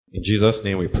In Jesus'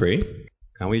 name we pray.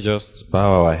 Can we just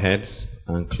bow our heads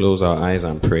and close our eyes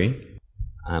and pray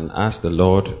and ask the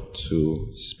Lord to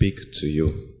speak to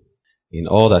you? In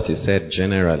all that is said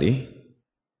generally,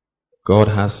 God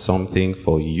has something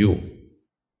for you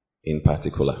in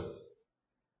particular.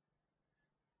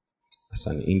 As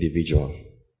an individual,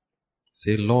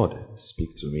 say, Lord, speak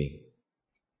to me.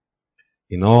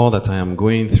 In all that I am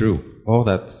going through, all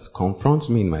that confronts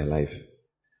me in my life,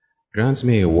 grant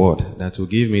me a word that will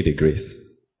give me the grace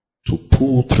to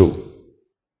pull through.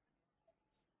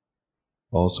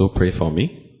 Also pray for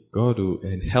me. God will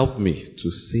help me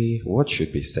to see what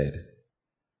should be said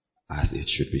as it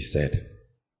should be said.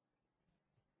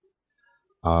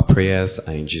 Our prayers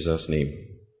are in Jesus' name.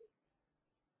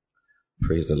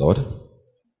 Praise the Lord.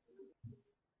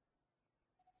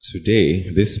 Today,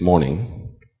 this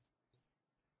morning,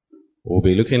 we'll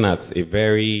be looking at a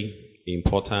very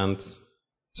important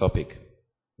topic: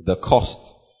 the cost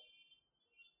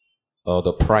or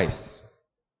the price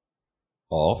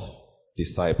of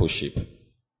discipleship.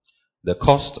 The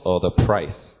cost or the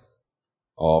price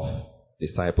of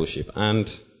discipleship. And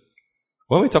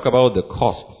when we talk about the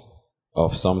cost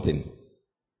of something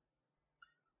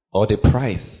or the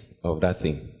price of that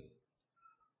thing,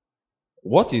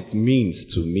 what it means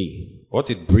to me, what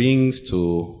it brings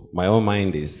to my own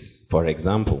mind is, for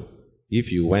example,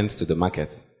 if you went to the market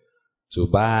to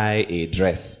buy a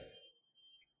dress,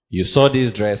 you saw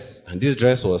this dress and this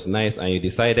dress was nice and you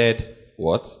decided,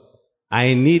 what?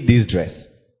 I need this dress.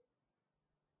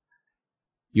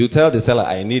 You tell the seller,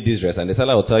 I need this dress, and the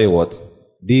seller will tell you what?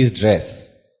 This dress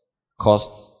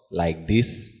costs like this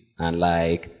and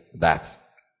like that.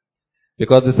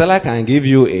 Because the seller can give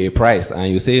you a price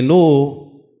and you say,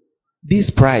 no, this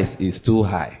price is too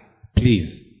high.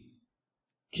 Please,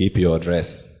 keep your dress.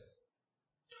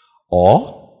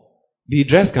 Or, the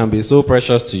dress can be so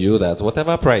precious to you that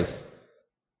whatever price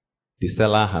the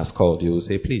seller has called, you will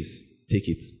say, please, take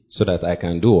it so that I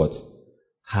can do what?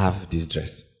 Have this dress.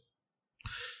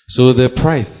 So the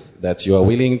price that you are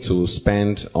willing to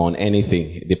spend on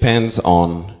anything depends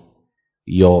on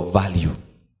your value.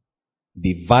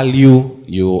 The value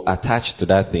you attach to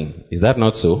that thing. Is that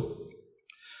not so?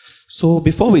 So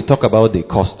before we talk about the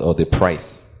cost or the price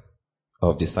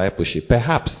of discipleship,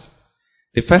 perhaps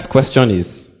the first question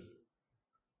is,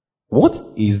 what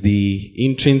is the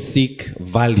intrinsic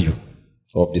value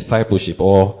of discipleship,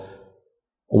 or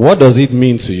what does it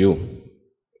mean to you?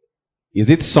 Is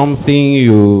it something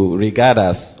you regard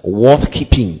as worth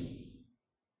keeping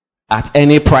at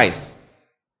any price?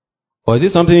 Or is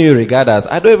it something you regard as,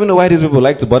 I don't even know why these people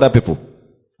like to bother people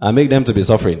and make them to be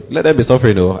suffering. Let them be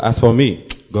suffering, though. As for me,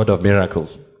 God of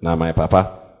miracles, now my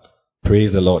papa,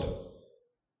 praise the Lord.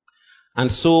 And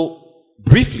so,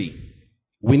 briefly,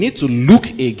 we need to look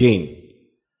again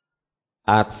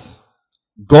at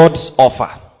God's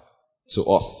offer to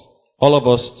us. All of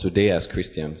us today as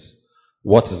Christians,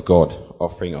 what is God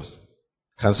offering us?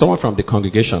 Can someone from the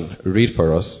congregation read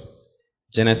for us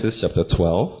Genesis chapter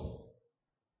 12,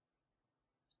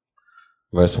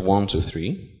 verse 1 to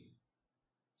 3?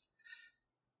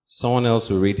 Someone else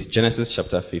will read Genesis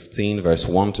chapter 15, verse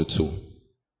 1 to 2.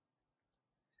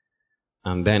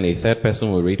 And then a third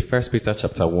person will read 1 Peter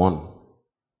chapter 1,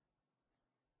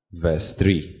 verse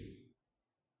 3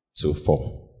 to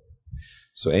 4.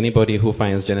 So anybody who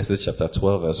finds Genesis chapter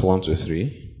 12, verse 1 to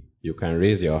 3, you can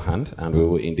raise your hand and we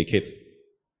will indicate.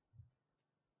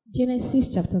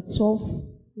 Genesis chapter 12,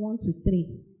 1 to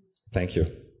 3. Thank you.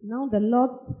 Now the Lord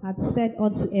had said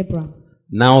unto Abraham.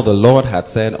 Now the Lord had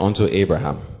said unto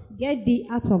Abraham, Get thee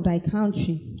out of thy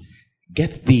country.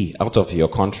 Get thee out of your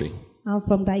country. And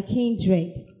from thy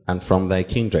kindred. And from thy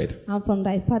kindred. And from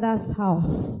thy father's house.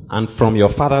 And from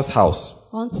your father's house.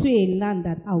 Unto a land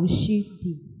that I will show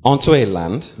thee. Unto a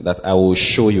land that I will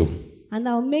show you. And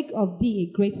I will make of thee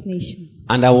a great nation.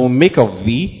 And I will make of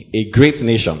thee a great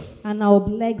nation. And I will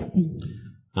bless thee.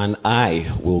 And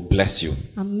I will bless you.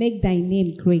 And make thy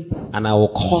name great. And I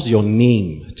will cause your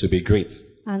name to be great.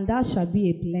 And thou shalt be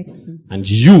a blessing. And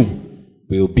you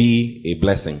will be a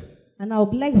blessing. And I will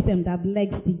bless them that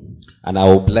bless thee. And I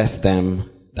will bless them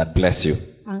that bless you.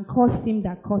 And curse him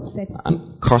that curseth thee.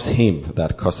 And curse him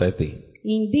that curseth thee.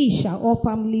 In thee shall all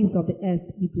families of the earth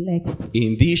be blessed.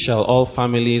 In thee shall all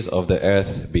families of the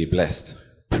earth be blessed.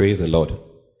 Praise the Lord.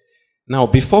 Now,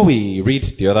 before we read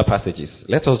the other passages,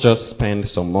 let us just spend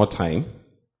some more time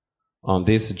on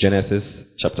this Genesis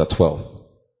chapter 12.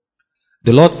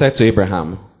 The Lord said to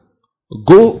Abraham,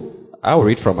 go, I'll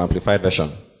read from Amplified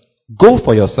Version, go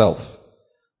for yourself,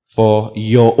 for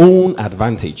your own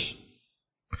advantage.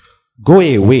 Go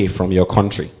away from your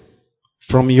country,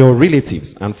 from your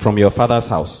relatives and from your father's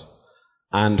house,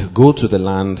 and go to the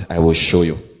land I will show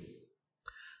you.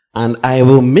 And I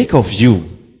will make of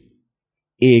you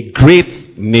a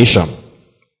great nation.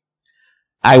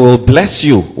 I will bless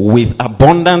you with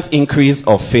abundant increase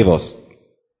of favors,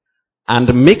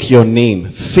 and make your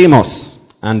name famous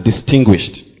and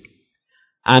distinguished.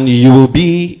 And you will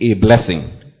be a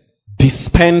blessing,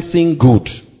 dispensing good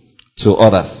to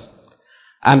others.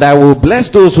 And I will bless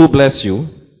those who bless you,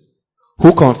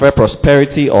 who confer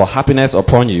prosperity or happiness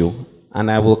upon you, and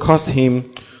I will curse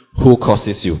him who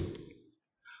curses you.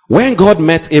 When God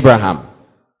met Abraham,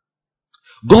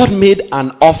 God made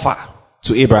an offer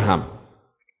to Abraham.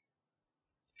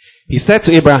 He said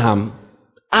to Abraham,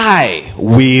 I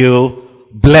will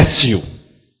bless you.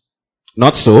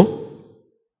 Not so.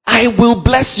 I will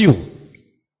bless you.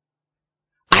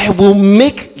 I will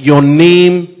make your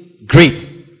name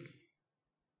great.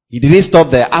 He didn't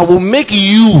stop there. I will make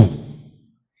you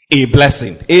a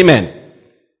blessing. Amen.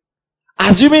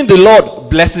 Assuming the Lord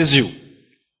blesses you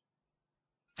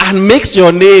and makes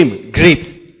your name great,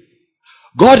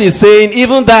 God is saying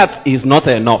even that is not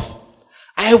enough.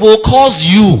 I will cause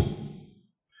you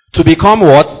to become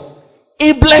what?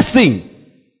 A blessing.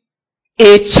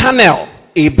 A channel.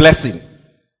 A blessing.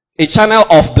 A channel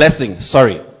of blessing.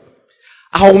 Sorry.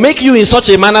 I will make you in such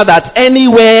a manner that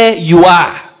anywhere you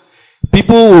are,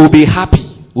 people will be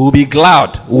happy, will be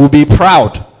glad, will be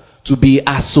proud to be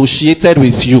associated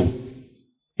with you.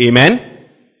 Amen?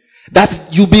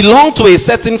 That you belong to a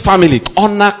certain family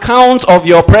on account of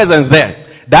your presence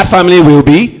there. That family will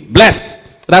be blessed.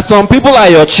 That some people are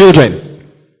your children.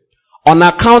 On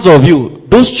account of you,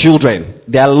 those children,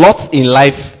 their lot in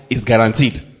life is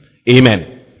guaranteed.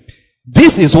 Amen.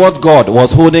 This is what God was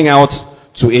holding out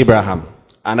to Abraham.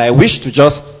 And I wish to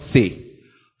just say,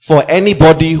 for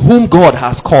anybody whom God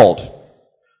has called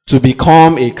to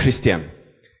become a Christian,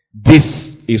 this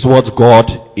is what God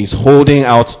is holding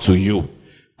out to you.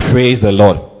 Praise the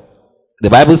Lord. The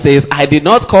Bible says, I did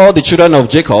not call the children of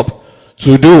Jacob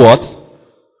to do what?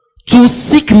 To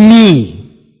seek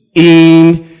me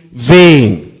in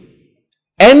vain.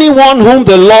 Anyone whom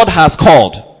the Lord has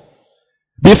called,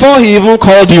 before he even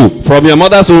called you from your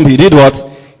mother's womb, he did what?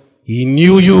 He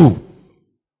knew you.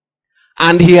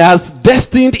 And he has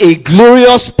destined a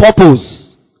glorious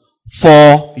purpose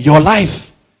for your life.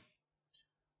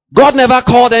 God never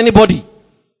called anybody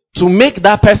to make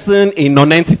that person a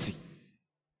non-entity,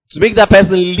 to make that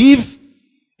person live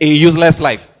a useless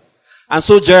life. And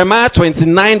so Jeremiah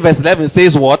 29 verse 11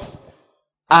 says what?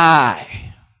 I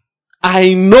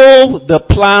know the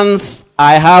plans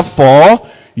I have for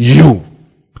you.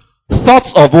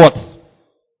 Thoughts of what?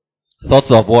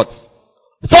 Thoughts of what?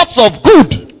 Thoughts of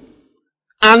good,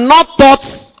 and not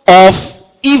thoughts of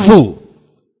evil,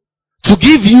 to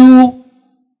give you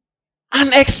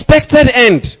an expected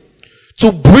end,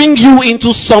 to bring you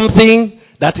into something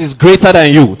that is greater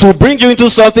than you, to bring you into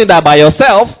something that by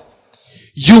yourself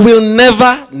you will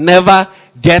never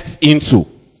get into.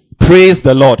 Praise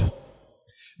the Lord.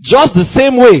 Just the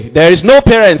same way, there is no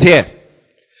parent here.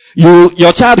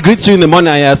 Your child greets you in the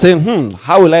morning and you are saying,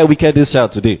 how will I wicked this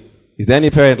child today? Is there any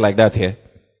parent like that here?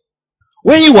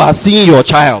 When you are seeing your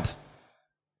child,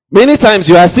 many times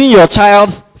you are seeing your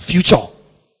child's future.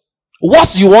 What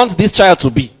you want this child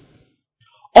to be.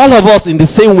 All of us in the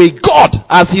same way, God,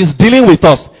 as He's dealing with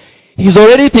us, He's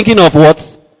already thinking of what?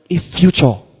 A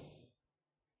future.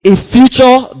 A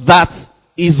future that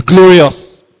is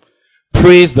glorious.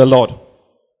 Praise the Lord.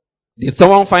 Did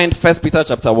someone find 1 Peter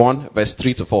chapter 1, verse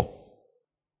 3 to 4?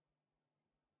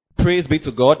 Praise be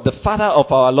to God, the Father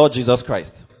of our Lord Jesus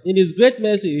Christ. In His great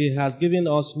mercy, He has given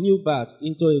us new birth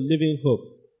into a living hope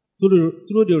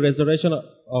through the resurrection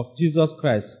of Jesus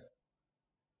Christ.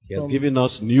 He has given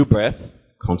us new birth.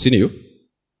 Continue.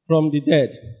 From the dead,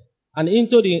 and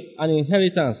into an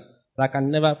inheritance that can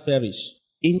never perish.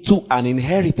 Into an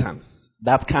inheritance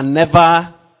that can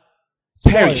never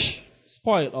perish.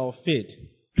 Spoil or fade.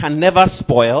 Can never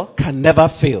spoil, can never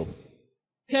fail.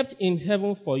 Kept in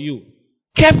heaven for you.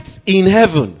 Kept in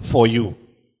heaven for you.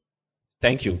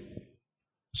 Thank you.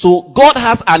 So God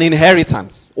has an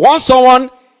inheritance. Once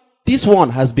this one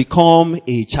has become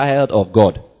a child of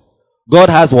God. God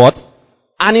has what?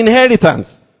 An inheritance.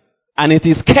 And it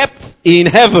is kept in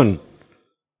heaven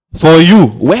for you,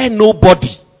 where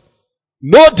nobody,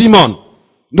 no demon,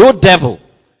 no devil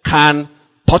can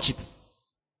touch it.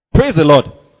 Praise the Lord.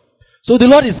 So the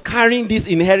Lord is carrying this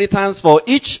inheritance for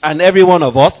each and every one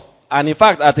of us. And in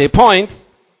fact, at a point,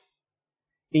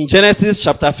 in Genesis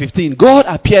chapter 15, God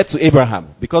appeared to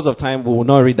Abraham. Because of time, we will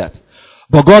not read that.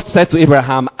 But God said to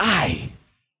Abraham, I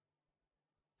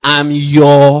am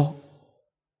your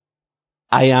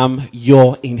I am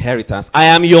your inheritance. I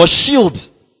am your shield.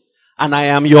 And I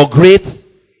am your great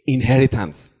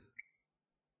inheritance.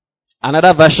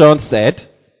 Another version said,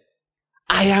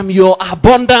 I am your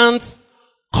abundant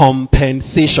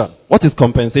compensation. What is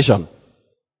compensation?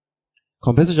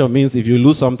 Compensation means if you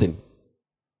lose something,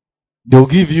 they'll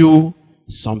give you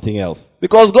something else.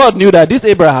 Because God knew that this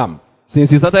Abraham, since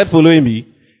he started following me,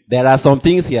 there are some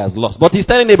things he has lost. But he's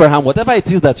telling Abraham, whatever it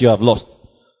is that you have lost,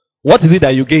 what is it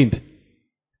that you gained?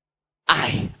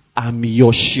 I am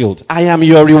your shield. I am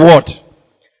your reward.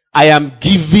 I am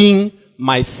giving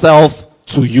myself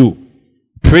to you.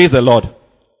 Praise the Lord.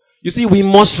 You see, we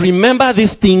must remember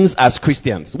these things as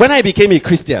Christians. When I became a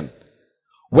Christian,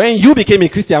 when you became a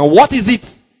Christian, what is it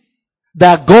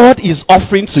that God is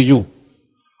offering to you?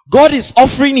 God is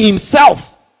offering himself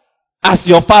as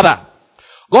your father.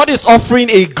 God is offering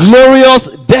a glorious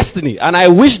destiny. And I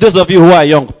wish those of you who are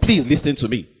young, please listen to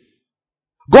me.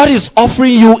 God is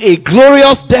offering you a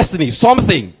glorious destiny,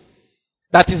 something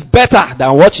that is better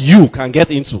than what you can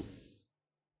get into.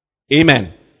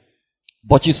 Amen.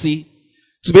 But you see,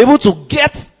 to be able to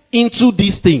get into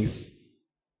these things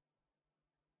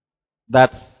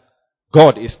that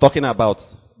God is talking about,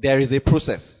 there is a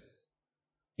process.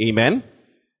 Amen.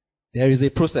 There is a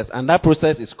process, and that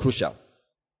process is crucial.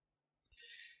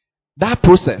 That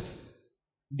process,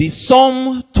 the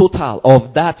sum total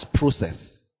of that process,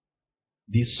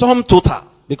 the sum total,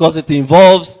 because it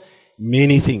involves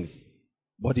many things,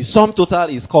 but the sum total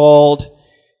is called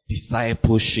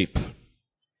discipleship.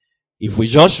 If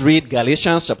we just read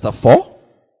Galatians chapter 4,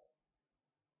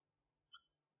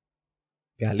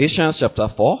 Galatians chapter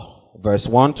 4, verse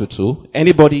 1 to 2.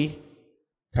 Anybody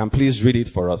can please read it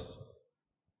for us.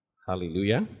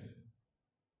 Hallelujah.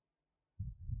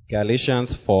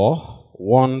 Galatians 4,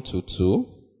 1 to 2.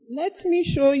 Let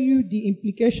me show you the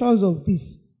implications of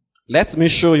this. Let me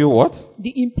show you what?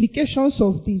 The implications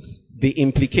of this. The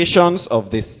implications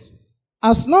of this.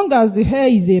 As long as the hair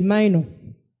is a minor.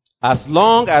 As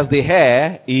long as the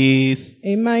hair is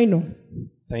a minor.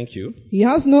 Thank you. He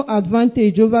has no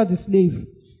advantage over the slave.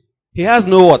 He has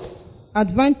no what?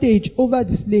 Advantage over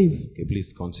the slave. Okay,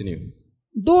 please continue.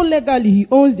 Though legally he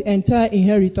owns the entire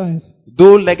inheritance.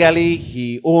 Though legally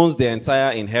he owns the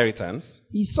entire inheritance.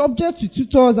 He is subject to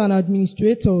tutors and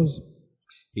administrators.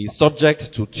 He is subject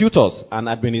to tutors and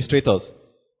administrators.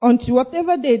 Until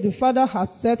whatever day the father has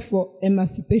set for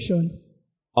emancipation.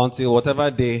 Until whatever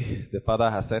day the father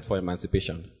has set for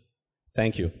emancipation.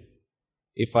 Thank you.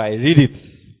 If I read it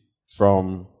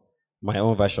from my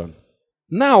own version.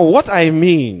 Now, what I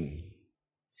mean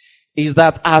is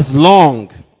that as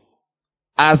long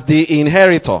as the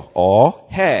inheritor or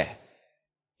heir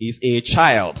is a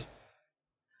child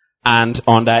and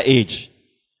underage,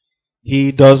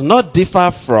 he does not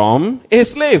differ from a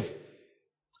slave.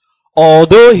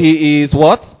 Although he is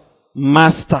what?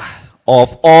 Master of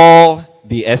all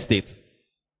the estate.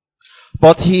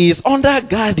 But he is under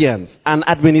guardians and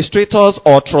administrators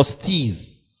or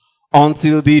trustees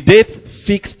until the date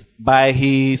fixed by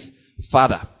his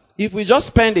father. If we just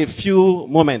spend a few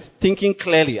moments thinking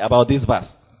clearly about this verse,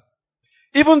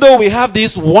 even though we have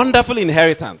this wonderful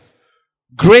inheritance,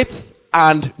 great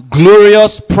and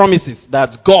glorious promises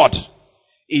that God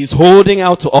is holding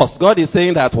out to us, God is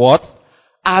saying that what?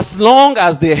 As long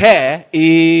as the heir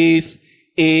is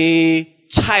a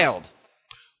child.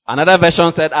 Another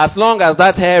version said, as long as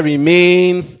that heir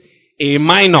remains a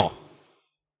minor.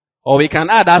 Or we can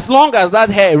add, as long as that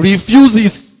heir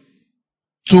refuses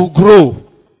to grow,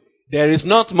 there is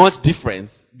not much difference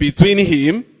between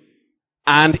him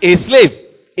and a slave,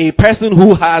 a person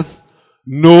who has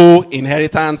no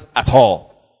inheritance at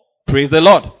all. Praise the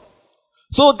Lord.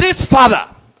 So this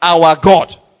Father, our God,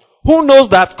 who knows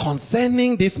that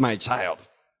concerning this my child,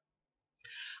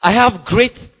 I have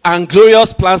great and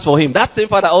glorious plans for him. That same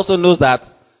Father also knows that,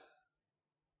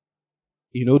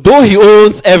 though he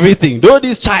owns everything, though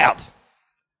this child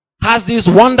has these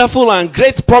wonderful and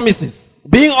great promises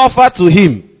being offered to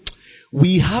him,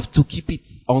 we have to keep it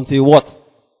until what?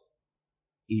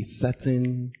 A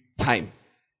certain time.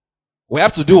 We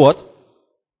have to do what?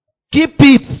 Keep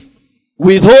it,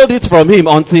 withhold it from him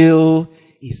until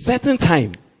a certain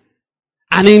time.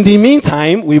 And in the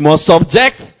meantime, we must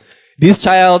subject this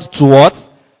child to what?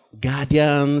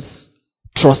 Guardians,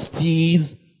 trustees,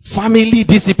 family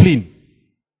discipline.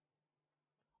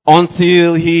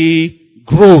 Until he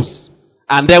grows.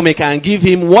 And then we can give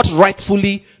him what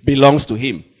rightfully belongs to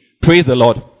him. Praise the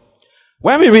Lord.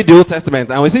 When we read the Old Testament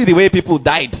and we see the way people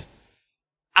died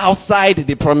outside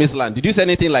the promised land. Did you see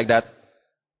anything like that?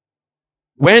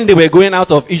 When they were going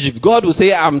out of Egypt, God will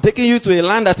say, I'm taking you to a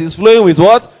land that is flowing with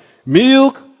what?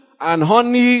 Milk and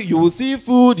honey, you will see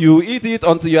food, you will eat it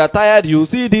until you are tired, you will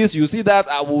see this, you will see that,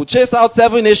 I will chase out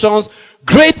 7 nations.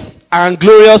 Great and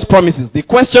glorious promises. The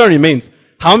question remains,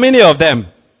 how many of them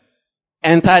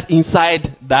entered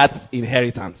inside that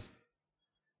inheritance?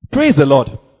 Praise the Lord.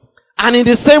 And in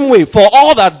the same way, for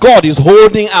all that God is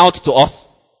holding out to us,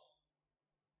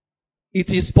 it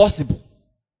is possible.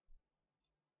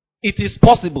 It is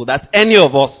possible that any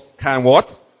of us can what?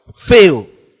 Fail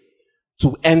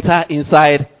to enter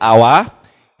inside our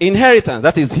inheritance.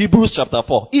 That is Hebrews chapter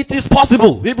 4. It is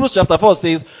possible. Hebrews chapter 4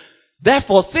 says,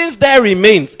 therefore, since there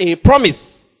remains a promise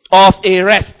of a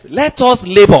rest, let us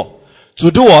labor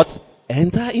to do what?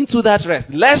 Enter into that rest.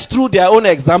 Lest through their own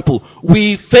example,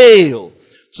 we fail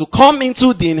to come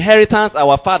into the inheritance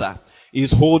our Father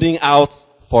is holding out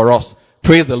for us.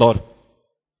 Praise the Lord.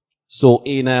 So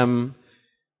in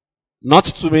not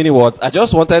too many words, I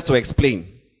just wanted to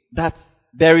explain that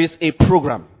there is a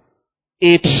program,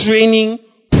 a training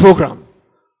program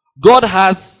God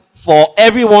has for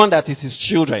everyone that is His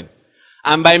children.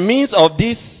 And by means of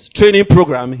this training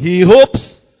program, He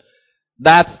hopes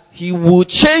that He will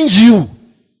change you.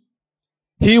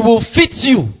 He will fit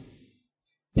you.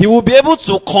 He will be able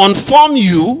to conform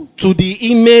you to the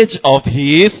image of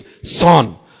His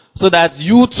Son. So that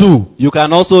you too, you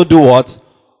can also do what?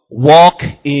 Walk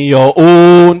in your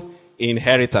own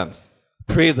inheritance.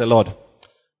 Praise the Lord.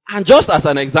 And just as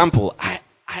an example, I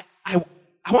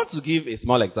want to give a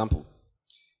small example.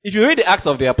 If you read the Acts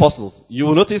of the Apostles, you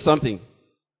will notice something.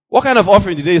 What kind of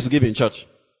offering did they used to give in church?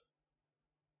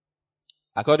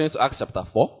 According to Acts chapter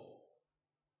 4,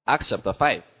 Acts chapter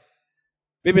 5.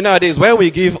 Maybe nowadays, when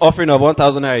we give offering of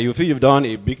 1,000 naira, you feel you've done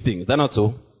a big thing. Is that not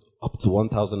so? Up to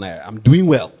 1,000 naira. I'm doing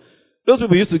well. Those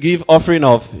people used to give offering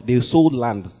of, they sold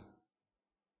land.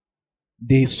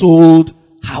 They sold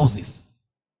houses.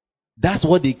 That's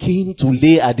what they came to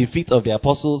lay at the feet of the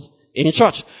apostles in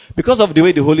church. Because of the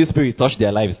way the Holy Spirit touched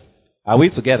their lives. Are we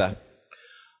together?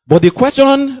 But the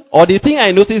question, or the thing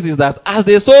I noticed is that as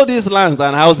they sold these lands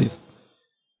and houses,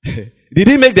 did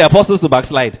it make the apostles to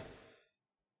backslide?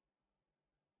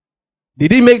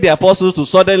 Did it make the apostles to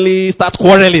suddenly start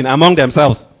quarreling among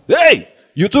themselves? Hey,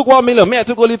 you took 1 million, me I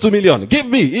took only 2 million. Give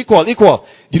me, equal. Did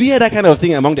you hear that kind of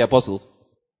thing among the apostles?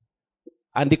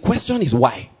 And the question is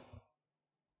why?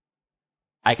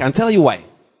 I can tell you why.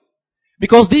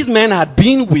 Because these men had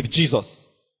been with Jesus.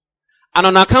 And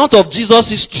on account of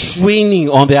Jesus' training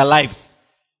on their lives,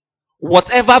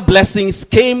 whatever blessings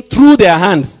came through their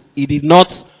hands, it did not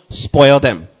spoil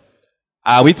them.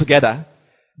 Are we together?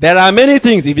 There are many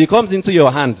things, if it comes into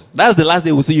your hand, that's the last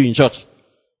day we'll see you in church.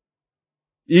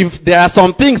 If there are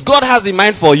some things God has in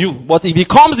mind for you, but if it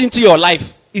comes into your life,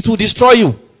 it will destroy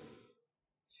you.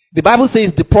 The Bible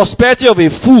says the prosperity of a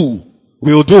fool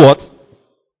will do what?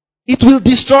 It will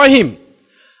destroy him.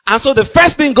 And so the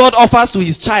first thing God offers to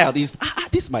his child is,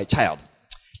 this is my child.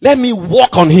 Let me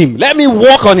work on him. Let me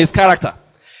work on his character.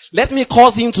 Let me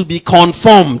cause him to be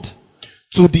conformed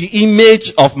to the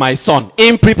image of my son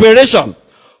in preparation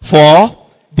for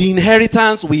the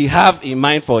inheritance we have in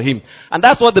mind for him. And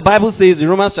that's what the Bible says in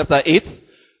Romans chapter 8,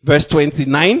 verse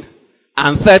 29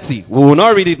 and 30. We will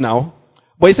not read it now.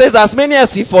 But it says, as many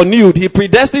as he foreknew, he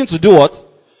predestined to do what?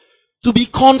 To be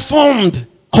conformed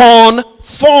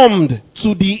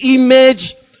to the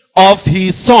image of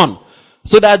his son.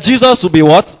 So that Jesus will be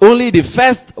what? Only the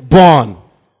firstborn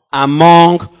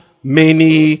among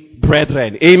many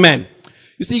brethren. Amen.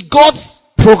 You see, God's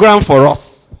program for us,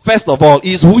 first of all,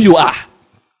 is who you are.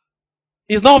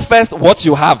 It's not first what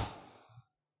you have.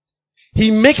 He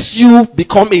makes you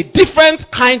become a different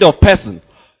kind of person,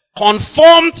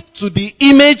 conformed to the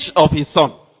image of his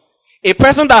son. A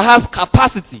person that has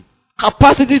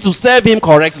capacity to serve him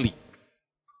correctly.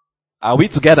 Are we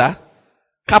together?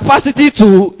 Capacity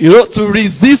to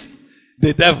resist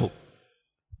the devil.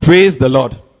 Praise the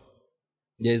Lord.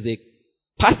 There's a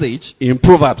passage in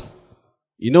Proverbs.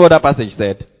 You know what that passage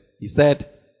said? He said,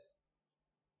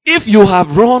 if you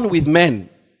have run with men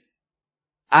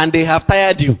and they have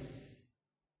tired you,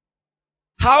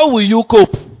 how will you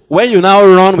cope when you now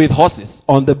run with horses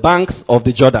on the banks of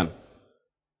the Jordan?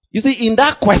 You see, in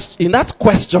that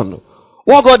question,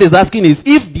 what God is asking is,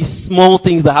 if the small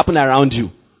things that happen around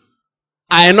you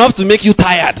are enough to make you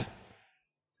tired.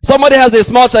 Somebody has a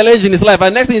small challenge in his life,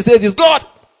 and next thing he says is, God,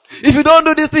 if you don't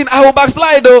do this thing, I will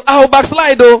backslide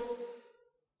though.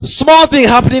 Small thing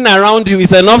happening around you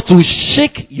is enough to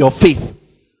shake your faith.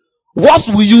 What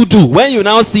will you do when you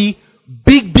now see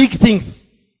big things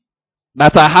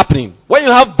that are happening? When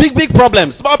you have big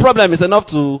problems, small problem is enough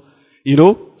to,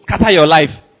 scatter your life.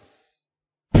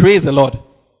 Praise the Lord.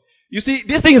 You see,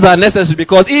 these things are necessary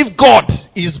because if God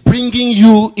is bringing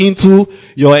you into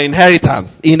your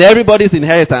inheritance, in everybody's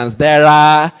inheritance, there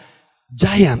are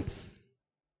giants.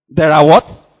 There are what?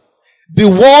 The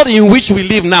world in which we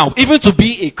live now, even to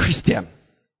be a Christian,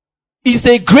 is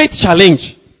a great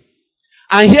challenge.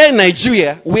 And here in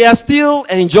Nigeria, we are still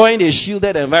enjoying a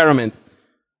shielded environment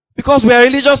because we are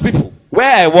religious people. Where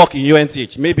I work in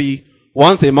UNTH, maybe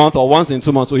once a month or once in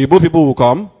 2 months, Igbo people will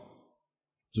come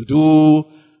to do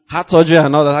heart surgery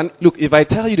and all that. And look, if I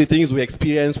tell you the things we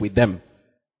experience with them,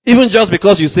 even just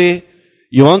because you say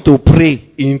you want to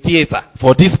pray in theater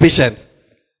for this patient,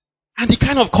 and the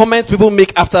kind of comments people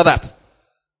make after that.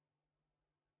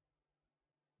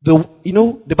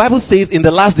 The Bible says in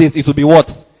the last days it will be what?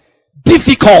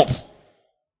 Difficult.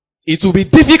 It will be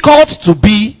difficult to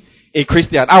be a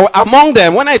Christian. Among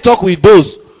them, when I talk with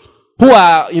those who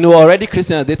are, already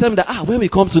Christians, they tell me that, when we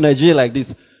come to Nigeria like this,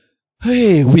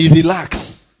 hey, we relax.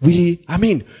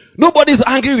 Nobody's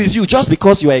angry with you just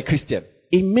because you are a Christian.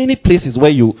 In many places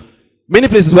where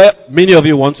many of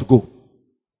you want to go,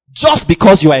 just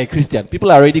because you are a Christian,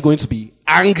 people are already going to be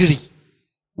angry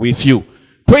with you.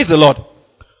 Praise the Lord.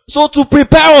 So to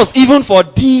prepare us even for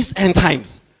these end times,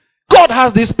 God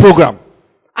has this program,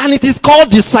 and it is called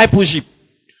discipleship,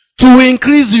 to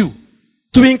increase you,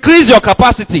 to increase your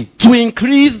capacity, to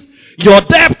increase your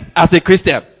depth as a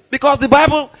Christian. Because the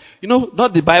Bible,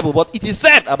 not the Bible, but it is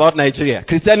said about Nigeria,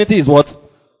 Christianity is what?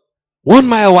 1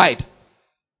 mile wide.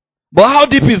 But how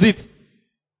deep is it?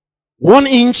 1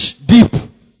 inch deep.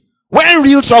 When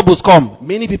real troubles come,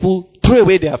 many people throw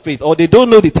away their faith, or they don't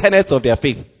know the tenets of their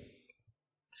faith.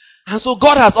 And so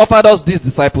God has offered us this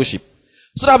discipleship,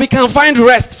 so that we can find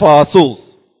rest for our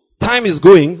souls. Time is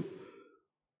going.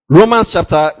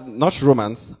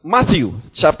 Matthew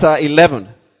chapter 11,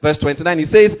 verse 29, he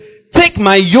says, take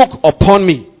my yoke upon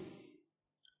me.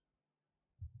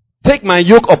 Take my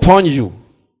yoke upon you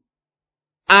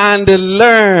and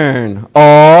learn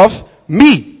of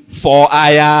me, for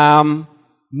I am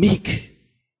meek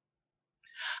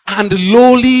and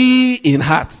lowly in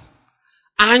heart,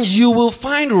 and you will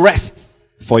find rest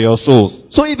for your souls.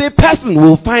 So if a person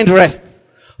will find rest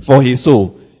for his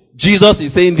soul, Jesus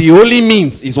is saying the only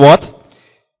means is what?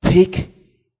 Take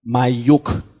my yoke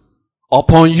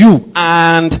upon you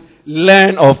and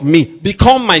learn of me.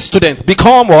 Become my student.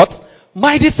 Become what?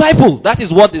 My disciple. That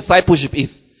is what discipleship is.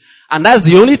 And that's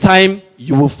the only time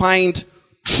you will find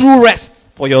true rest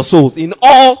for your souls in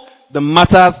all the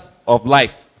matters of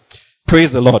life.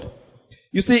 Praise the Lord.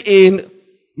 You see, in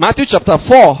Matthew chapter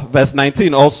 4, verse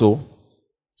 19 also,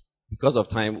 because of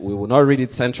time, we will not read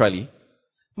it centrally.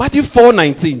 Matthew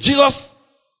 4:19, Jesus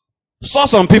saw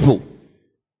some people,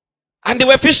 and they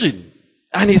were fishing,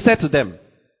 and he said to them,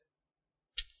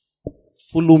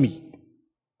 follow me,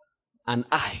 and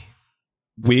I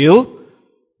will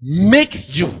make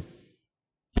you.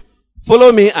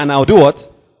 Follow me, and I'll do what?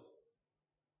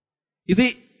 You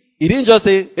see, he didn't just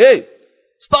say, hey,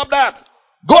 stop that.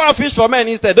 Go and fish for men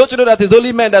instead. Don't you know that it's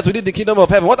only men that will need the kingdom of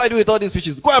heaven? What I do with all these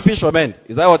fishes? Go and fish for men.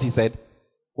 Is that what he said?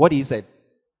 What he said?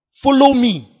 Follow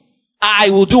me. I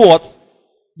will do what?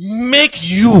 Make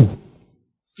you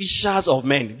fishers of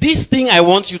men. This thing I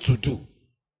want you to do.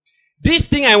 This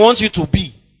thing I want you to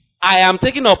be. I am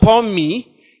taking upon me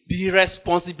the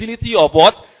responsibility of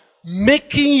what?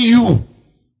 Making you.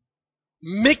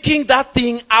 Making that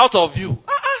thing out of you.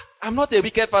 I'm not a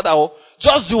wicked father.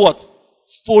 Just do what?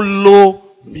 Follow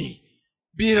me.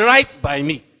 Be right by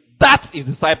me. That is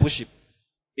discipleship.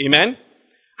 Amen?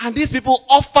 And these people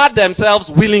offered themselves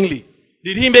willingly.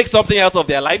 Did he make something out of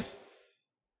their lives?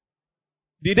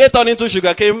 Did they turn into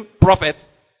sugarcane prophets?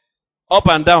 Up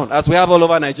and down, as we have all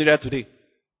over Nigeria today.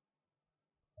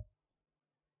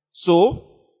 So,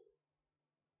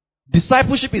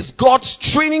 discipleship is God's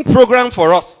training program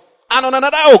for us. And on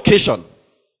another occasion,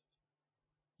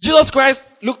 Jesus Christ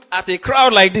looked at a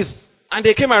crowd like this, and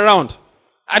they came around,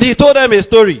 and he told them a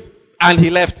story, and he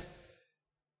left.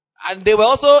 And they were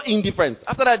also indifferent.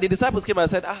 After that, the disciples came and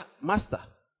said, Master,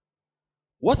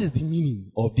 what is the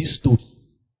meaning of this story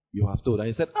you have told? And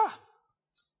he said,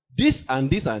 this and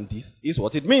this and this is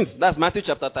what it means. That's Matthew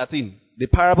chapter 13, the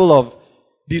parable of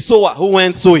the sower who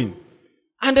went sowing.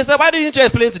 And they said, why didn't you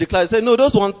explain to the class? He said, no,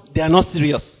 those ones, they are not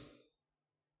serious.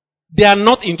 They are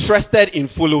not interested in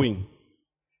following.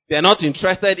 They are not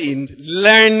interested in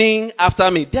learning after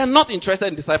me. They are not interested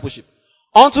in discipleship.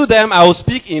 Unto them I will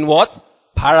speak in what?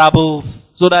 Parables.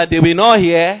 So that they will not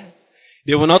hear,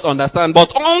 they will not understand.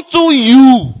 But unto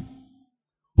you,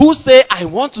 who say, I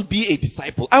want to be a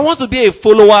disciple, I want to be a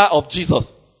follower of Jesus.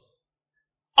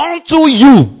 Unto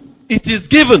you, it is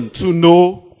given to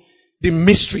know the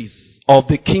mysteries of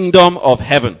the kingdom of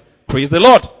heaven. Praise the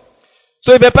Lord.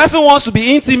 So if a person wants to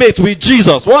be intimate with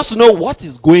Jesus, wants to know what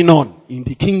is going on in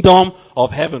the kingdom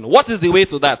of heaven, what is the way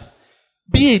to that?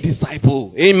 Be a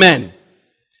disciple. Amen.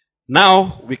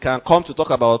 Now we can come to talk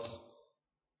about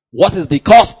what is the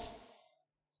cost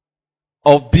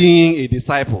of being a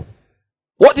disciple.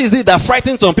 What is it that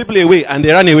frightens some people away and they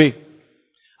run away?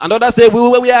 And others say,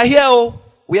 we are here. Oh.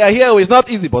 We are here. Oh. It's not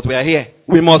easy, but we are here.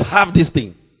 We must have this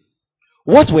thing.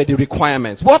 What were the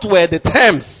requirements? What were the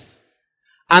terms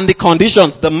and the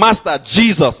conditions the Master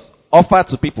Jesus offered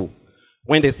to people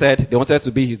when they said they wanted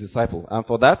to be his disciple? And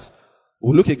for that,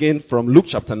 we'll look again from Luke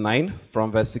chapter 9,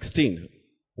 from verse 16,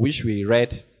 which we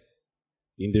read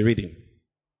in the reading.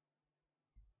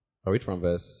 I'll read from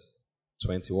verse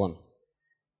 21.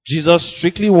 Jesus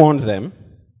strictly warned them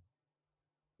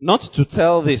not to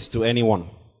tell this to anyone.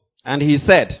 And he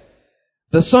said,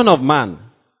 the Son of Man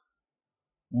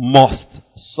must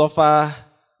suffer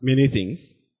many things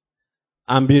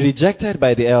and be rejected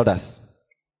by the elders,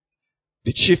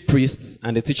 the chief priests,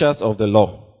 and the teachers of the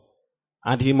law.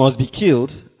 And he must be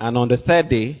killed, and on the third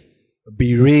day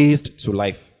be raised to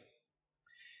life.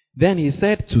 Then he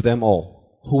said to them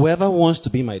all, whoever wants to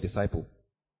be my disciple,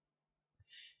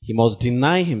 he must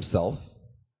deny himself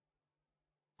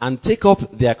and take up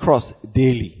their cross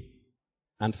daily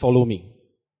and follow me.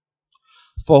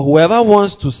 For whoever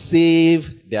wants to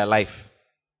save their life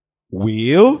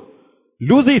will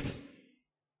lose it.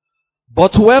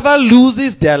 But whoever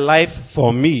loses their life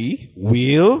for me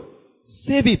will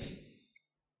save it.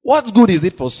 What good is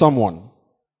it for someone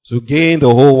to gain the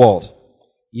whole world,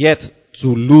 yet to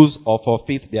lose or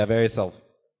forfeit their very self?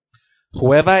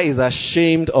 Whoever is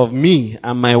ashamed of me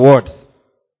and my words,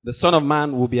 the Son of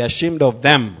Man will be ashamed of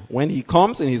them when he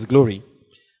comes in his glory,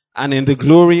 and in the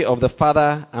glory of the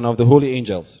Father and of the holy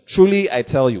angels. Truly I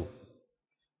tell you.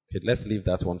 Okay, let's leave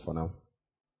that one for now.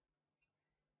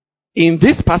 In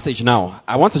this passage now,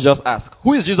 I want to just ask,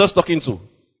 who is Jesus talking to?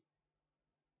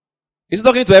 Is he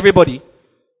talking to everybody?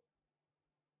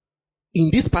 In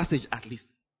this passage at least,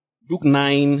 Luke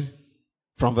 9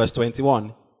 from verse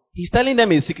 21, he's telling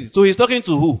them a secret. So he's talking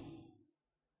to who?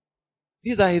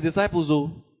 These are his disciples,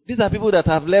 though. These are people that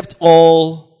have left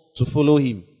all to follow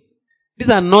him. These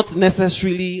are not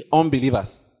necessarily unbelievers.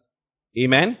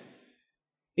 Amen?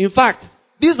 In fact,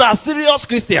 these are serious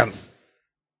Christians.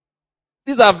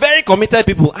 These are very committed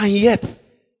people. And yet,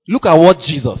 look at what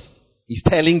Jesus is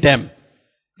telling them.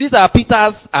 These are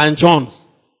Peter's and John's.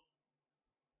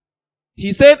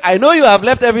 He said, I know you have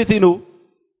left everything. Oh.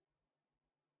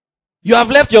 You have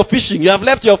left your fishing. You have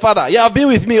left your father. You have been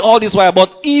with me all this while. But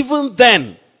even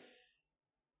then,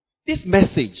 this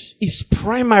message is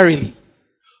primarily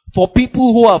for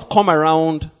people who have come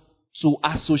around to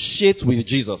associate with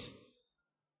Jesus,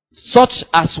 such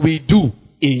as we do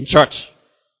in church.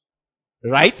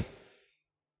 Right?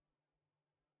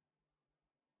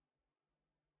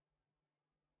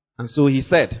 And so he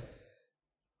said,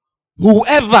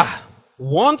 whoever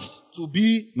wants to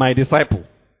be my disciple,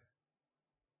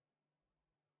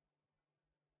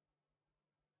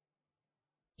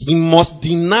 he must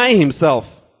deny himself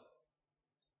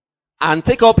and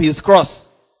take up his cross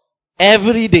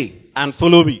every day and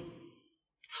follow me.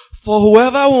 For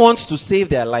whoever wants to save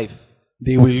their life,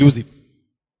 they will lose it.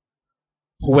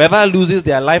 Whoever loses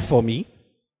their life for me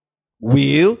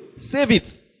will save it.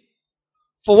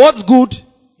 For what good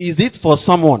is it for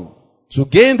someone to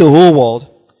gain the whole world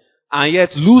and yet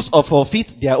lose or forfeit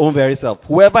their own very self?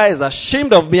 Whoever is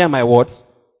ashamed of me and my words,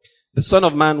 the Son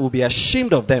of Man will be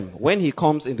ashamed of them when he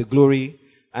comes in the glory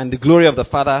and the glory of the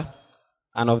Father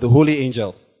and of the holy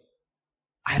angels.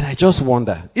 And I just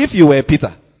wonder, if you were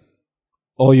Peter,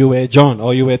 or you were John,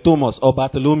 or you were Thomas, or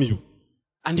Bartholomew,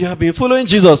 and you have been following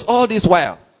Jesus all this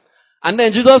while, and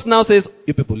then Jesus now says,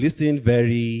 you people listen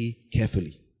very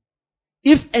carefully.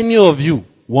 If any of you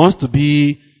wants to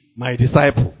be my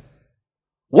disciple,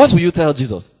 what will you tell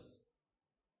Jesus?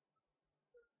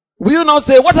 Will you not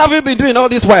say, what have you been doing all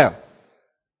this while?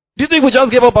 Do you think we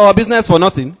just gave up our business for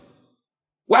nothing?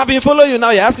 We have been following you now.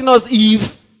 You're asking us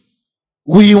if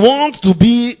we want to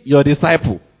be your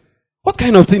disciple. What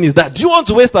kind of thing is that? Do you want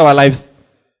to waste our lives?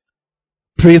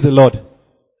 Praise the Lord.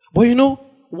 But you know,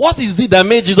 what is it that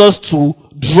made Jesus to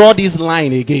draw this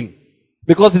line again?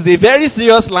 Because it's a very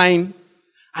serious line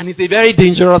and it's a very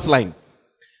dangerous line.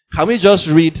 Can we just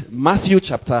read Matthew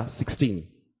chapter 16?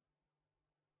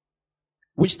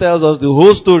 Which tells us the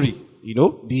whole story, you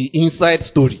know, the inside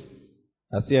story,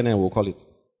 as CNN will call it.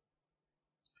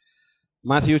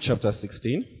 Matthew chapter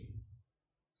 16,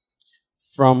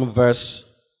 from verse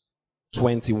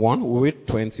 21, we read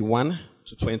 21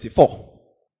 to 24.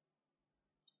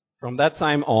 From that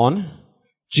time on,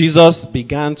 Jesus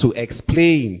began to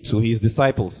explain to his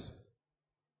disciples.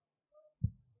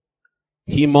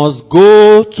 He must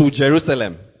go to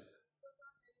Jerusalem.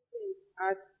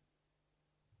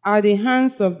 At the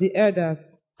hands of the elders.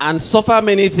 And suffer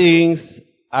many things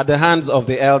at the hands of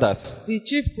the elders. The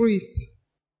chief priests.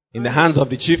 In the hands of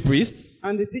the chief priests.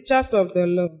 And the teachers of the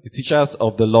law. The teachers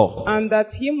of the law. And that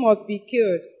he must be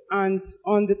killed, and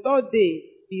on the third day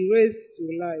be raised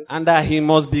to life. And that he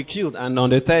must be killed, and on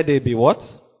the third day be what?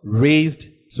 Raised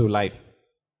to life.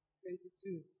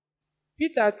 22.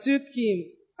 Peter took him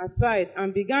aside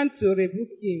and began to rebuke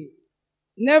him.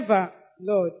 Never,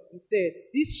 Lord, he said,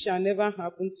 this shall never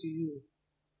happen to you.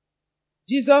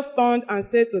 Jesus turned and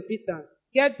said to Peter,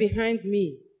 get behind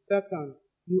me, Satan.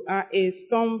 You are a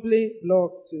stumbling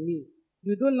block to me.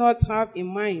 You do not have in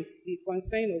mind the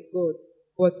concern of God,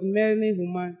 but merely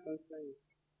human concerns.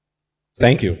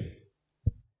 Thank you.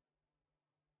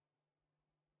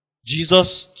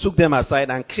 Jesus took them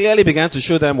aside and clearly began to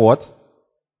show them what?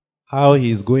 How he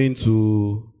is going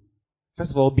to,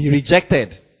 first of all, be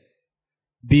rejected,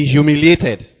 be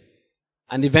humiliated,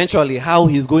 and eventually how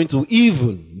he is going to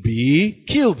even be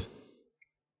killed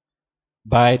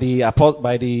by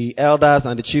the elders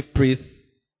and the chief priests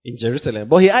in Jerusalem.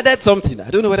 But he added something. I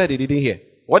don't know whether they didn't hear.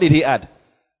 What did he add?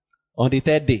 On the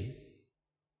third day.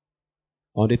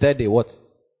 On the third day, what?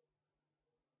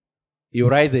 He will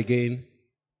rise again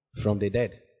from the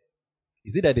dead.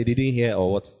 Is it that they didn't hear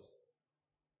or what?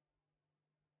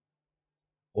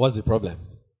 What's the problem?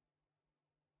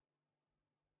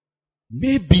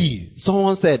 Maybe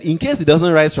someone said, in case he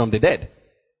doesn't rise from the dead,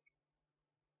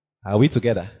 are we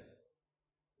together?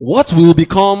 What will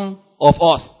become of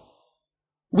us?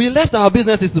 We left our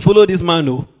businesses to follow this man,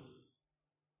 no?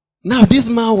 Now this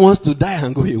man wants to die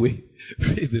and go away.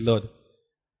 Praise the Lord.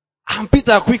 And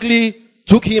Peter quickly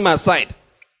took him aside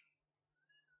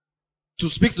to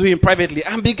speak to him privately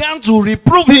and began to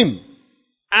reprove him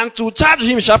and to charge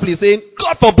him sharply, saying,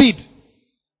 God forbid!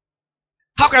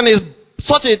 How can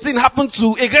such a thing happen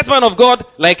to a great man of God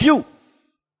like you?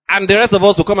 And the rest of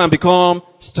us will come and become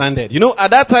stranded. You know,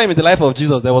 at that time in the life of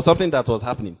Jesus, there was something that was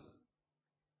happening.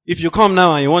 If you come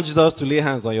now and you want Jesus to lay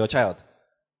hands on your child,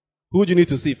 who do you need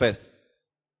to see first?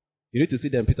 You need to see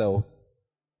them, Peter.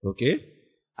 Okay?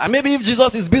 And maybe if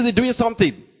Jesus is busy doing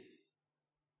something,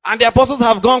 and the apostles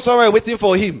have gone somewhere waiting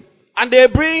for him, and they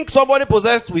bring somebody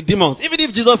possessed with demons, even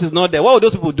if Jesus is not there, what will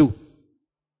those people do?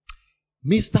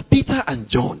 Mr. Peter and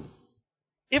John,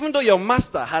 even though your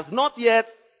master has not yet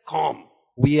come,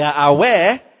 we are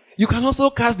aware, you can also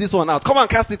cast this one out. Come and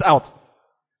cast it out.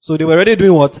 So they were already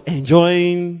doing what?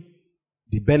 Enjoying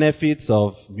the benefits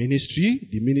of ministry.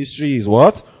 The ministry is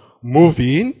what?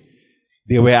 Moving.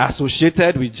 They were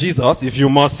associated with Jesus. If you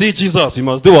must see Jesus, you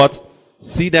must do what?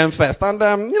 See them first. And,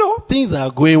 things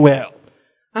are going well.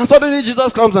 And suddenly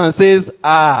Jesus comes and says,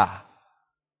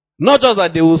 not just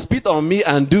that they will spit on me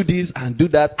and do this and do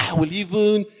that, I will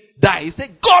even die. He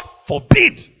said, God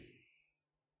forbid!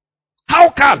 How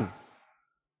can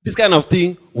this kind of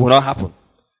thing will not happen?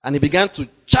 And he began to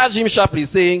charge him sharply,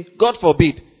 saying, God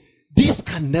forbid, this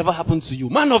can never happen to you.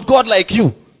 Man of God like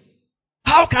you.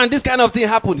 How can this kind of thing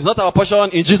happen? It's not our portion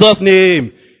in Jesus'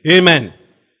 name. Amen.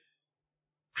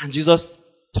 And Jesus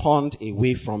turned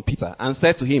away from Peter and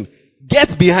said to him, get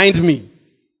behind me,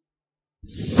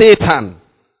 Satan.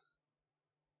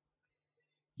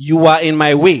 You are in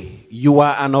my way. You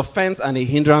are an offense and a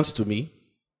hindrance to me,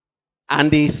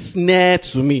 and a snare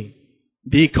to me,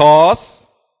 because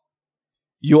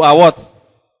you are what?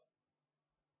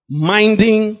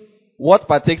 Minding what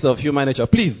partakes of human nature.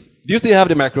 Please, do you still have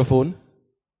the microphone?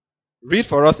 Read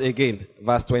for us again,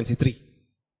 verse 23.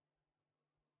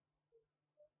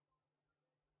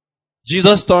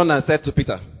 Jesus turned and said to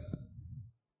Peter,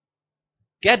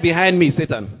 get behind me,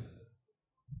 Satan.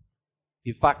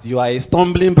 In fact, you are a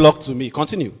stumbling block to me.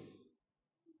 Continue.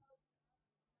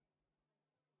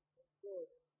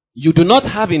 You do not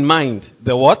have in mind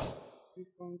the what?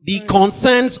 The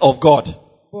concerns of God.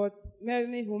 But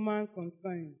merely human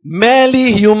concerns.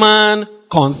 Merely human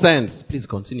concerns. Please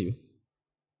continue.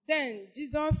 Then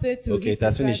Jesus said to his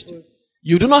that's disciples, finished.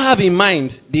 You do not have in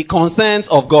mind the concerns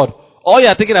of God. All you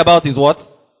are thinking about is what?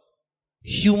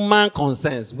 Human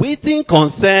concerns. Waiting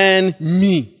concern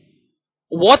me.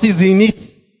 What is in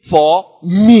it for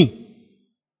me?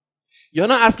 You're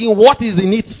not asking what is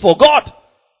in it for God.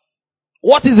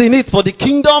 What is in it for the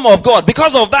kingdom of God?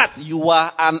 Because of that, you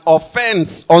are an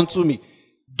offense unto me.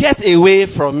 Get away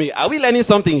from me. Are we learning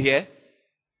something here?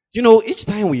 You know, each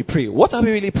time we pray, what are we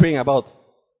really praying about?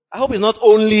 I hope it's not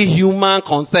only human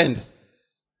concerns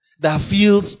that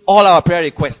fills all our prayer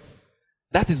requests.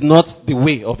 That is not the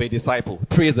way of a disciple.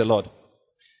 Praise the Lord.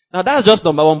 Now that's just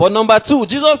number one. But number two,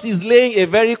 Jesus is laying a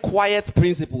very quiet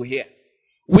principle here,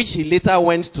 which he later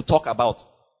went to talk about.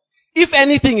 If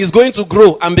anything is going to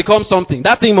grow and become something,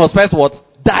 that thing must first what?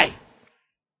 Die.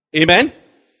 Amen?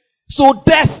 So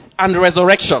death and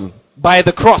resurrection by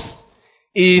the cross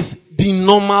is the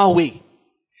normal way.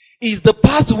 Is the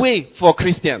pathway for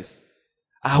Christians.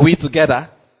 Are we together?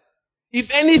 If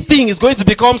anything is going to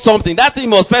become something, that thing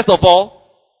must first of all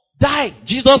die.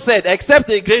 Jesus said, except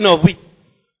a grain of wheat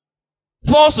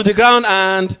falls to the ground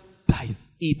and dies.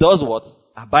 He does what?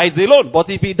 Abides alone. But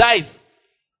if he dies,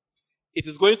 it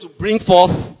is going to bring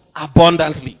forth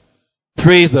abundantly.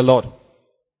 Praise the Lord.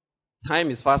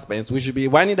 Time is fast spent. We should be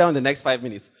winding down the next 5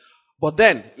 minutes. But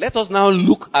then, let us now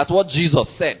look at what Jesus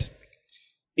said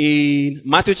in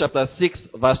Matthew chapter 6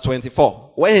 verse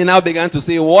 24. When he now began to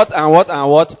say, what and what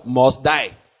and what must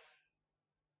die.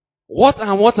 What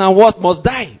and what and what must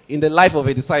die in the life of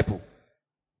a disciple.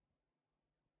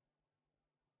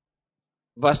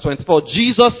 Verse 24,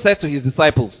 Jesus said to his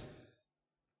disciples,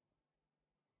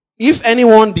 if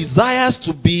anyone desires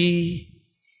to be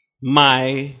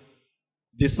my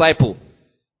disciple,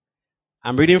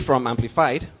 I'm reading from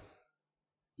Amplified,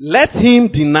 let him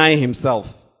deny himself.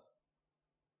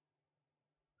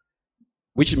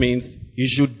 Which means he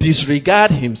should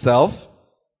disregard himself,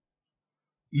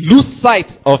 lose sight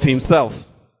of himself,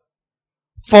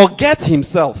 forget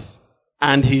himself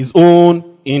and his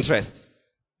own interests.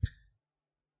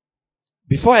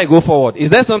 Before I go forward, is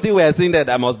there something we are saying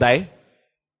that must die?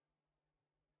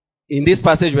 In this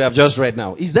passage we have just read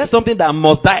now. Is there something that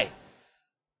must die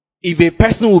if a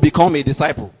person will become a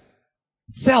disciple?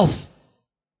 Self.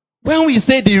 When we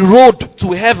say the road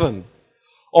to heaven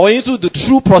or into the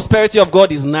true prosperity of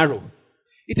God is narrow,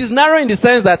 it is narrow in the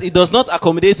sense that it does not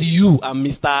accommodate you and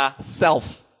Mr. Self.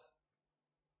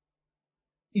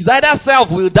 It's either self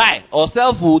will die or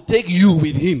self will take you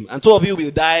with him and two of you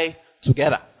will die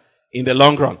together in the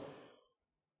long run.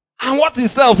 And what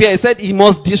is self here? He said he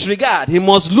must disregard, he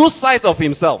must lose sight of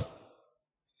himself,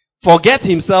 forget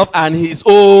himself and his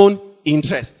own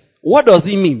interests. What does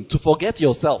it mean to forget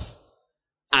yourself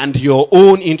and your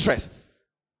own interests?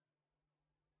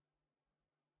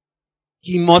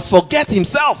 He must forget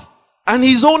himself and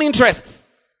his own interests.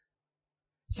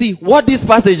 See, what this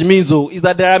passage means though is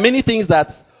that there are many things that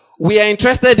we are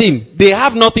interested in. They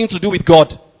have nothing to do with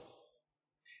God.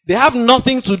 They have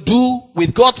nothing to do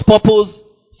with God's purpose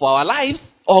for our lives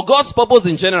or God's purpose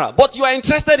in general. But you are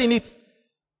interested in it.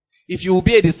 If you will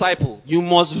be a disciple, you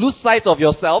must lose sight of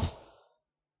yourself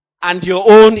and your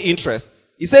own interests.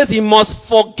 He says he must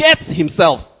forget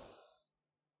himself.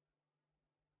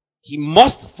 He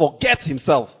must forget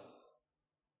himself.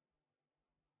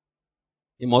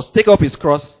 He must take up his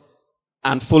cross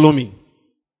and follow me.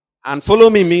 And follow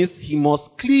me means he must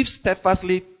cleave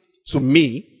steadfastly to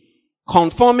me,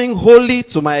 conforming wholly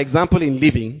to my example in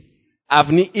living,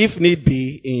 if need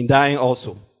be, in dying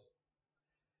also.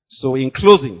 So in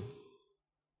closing,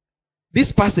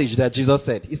 this passage that Jesus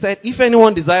said, he said, if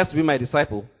anyone desires to be my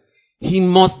disciple, he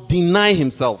must deny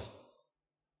himself.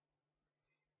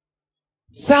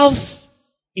 Self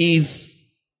is,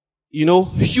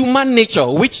 human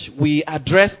nature, which we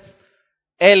addressed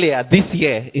earlier this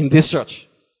year in this church.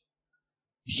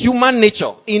 Human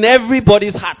nature in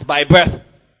everybody's heart by birth.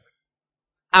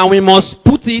 And we must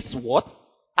put it, what?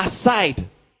 Aside.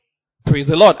 Praise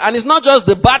the Lord. And it's not just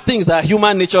the bad things that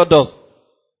human nature does.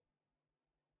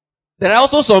 There are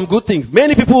also some good things.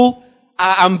 Many people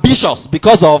are ambitious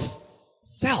because of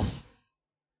self.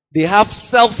 They have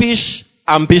selfish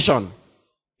ambition.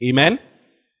 Amen?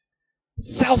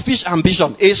 Selfish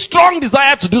ambition. A strong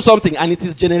desire to do something and it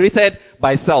is generated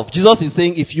by self. Jesus is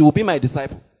saying, if you will be my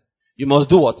disciple, you must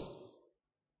do what?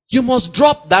 You must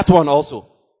drop that one also.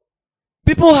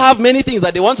 People have many things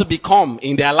that they want to become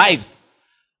in their lives.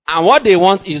 And what they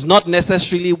want is not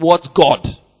necessarily what God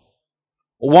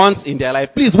wants in their life.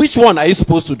 Please, which one are you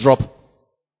supposed to drop?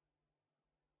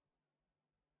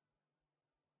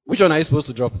 Which one are you supposed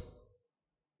to drop?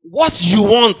 What you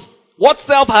want. What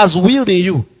self has willed in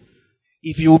you.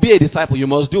 If you will be a disciple, you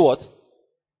must do what?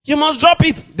 You must drop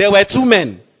it. There were two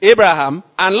men, Abraham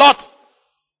and Lot.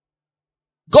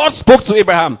 God spoke to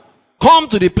Abraham, come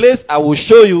to the place I will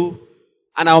show you,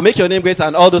 and I will make your name great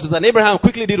and all those things. And Abraham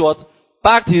quickly did what?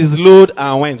 Packed his load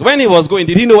and went. When he was going,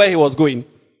 did he know where he was going?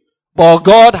 But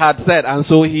God had said, and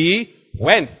so he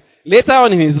went. Later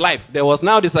on in his life, there was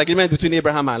now disagreement between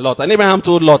Abraham and Lot. And Abraham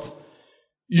told Lot,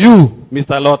 you,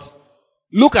 Mr. Lot,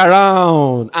 look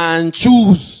around and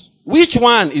choose which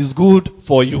one is good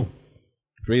for you.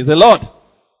 Praise the Lord.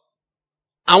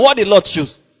 And what did Lot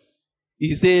choose?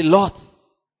 He said, Lot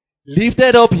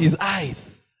lifted up his eyes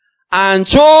and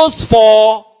chose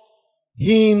for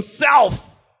himself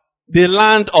the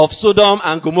land of Sodom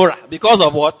and Gomorrah. Because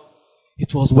of what? It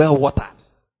was well watered.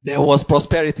 There was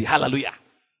prosperity. Hallelujah.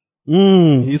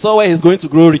 He saw where he's going to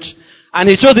grow rich. And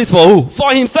he chose it for who?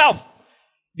 For himself.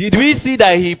 Did we see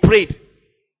that he prayed?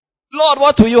 Lord,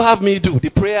 what will you have me do? The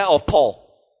prayer of Paul.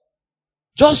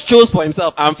 Just chose for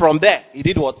himself. And from there, he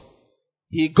did what?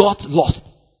 He got lost.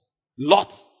 Lot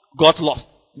got lost.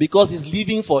 Because he's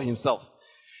living for himself.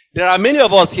 There are many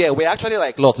of us here, we're actually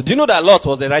like Lot. Do you know that Lot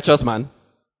was a righteous man?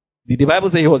 Did the Bible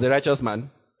say he was a righteous man?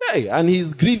 Hey, and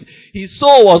his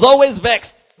soul was always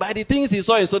vexed by the things he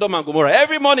saw in Sodom and Gomorrah.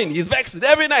 Every morning he's vexed.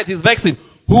 Every night he's vexing.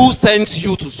 Who sent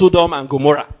you to Sodom and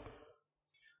Gomorrah?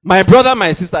 My brother,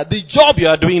 my sister, the job you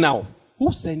are doing now,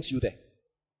 who sent you there?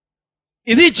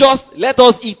 Is it just, let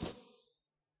us eat,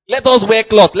 let us wear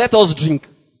cloth, let us drink?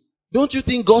 Don't you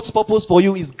think God's purpose for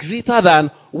you is greater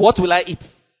than what will I eat?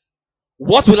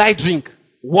 What will I drink?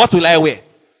 What will I wear?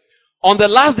 On the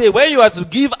last day, when you are to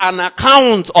give an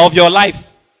account of your life,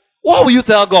 what will you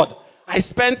tell God? I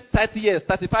spent 30 years,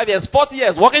 35 years, 40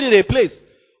 years working in a place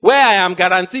where I am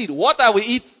guaranteed what I will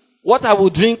eat, what I will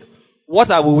drink,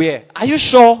 what I will wear. Are you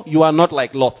sure you are not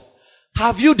like Lot?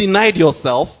 Have you denied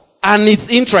yourself and its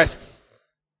interests?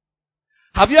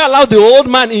 Have you allowed the old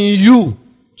man in you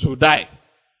to die?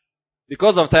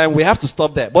 Because of time, we have to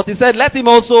stop there. But he said, let him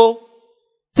also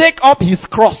take up his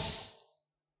cross.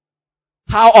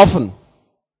 How often?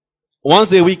 Once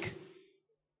a week?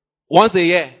 Once a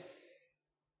year?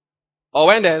 Or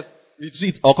when there's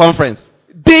retreat or conference?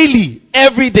 Daily,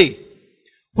 every day.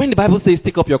 When the Bible says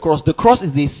take up your cross, the cross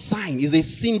is a sign, is a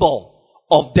symbol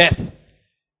of death.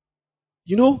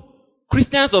 You know,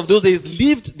 Christians of those days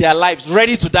lived their lives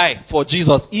ready to die for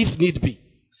Jesus if need be.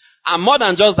 And more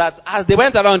than just that, as they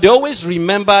went around, they always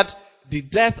remembered the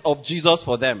death of Jesus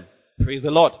for them. Praise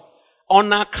the Lord.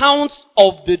 On account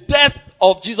of the death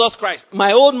of Jesus Christ,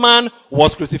 my old man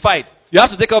was crucified. You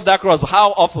have to take up that cross.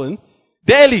 How often?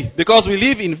 Daily. Because we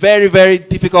live in very, very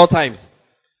difficult times.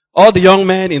 All the young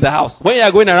men in the house. When you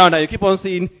are going around and you keep on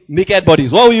seeing naked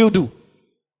bodies, what will you do?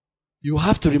 You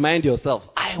have to remind yourself,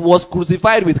 I was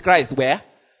crucified with Christ. Where?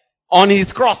 On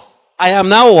his cross. I am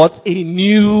now what? A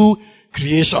new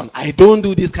creation. I don't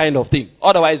do this kind of thing.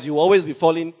 Otherwise, you will always be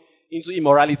falling into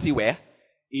immorality. Where?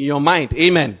 In your mind.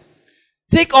 Amen.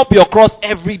 Take up your cross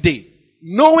every day.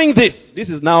 Knowing this. This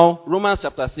is now Romans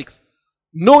chapter 6.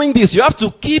 Knowing this. You have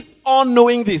to keep on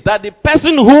knowing this. That the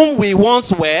person whom we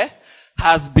once were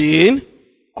has been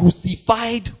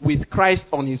crucified with Christ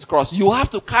on his cross. You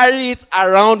have to carry it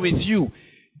around with you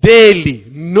daily.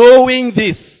 Knowing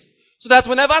this. So that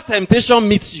whenever temptation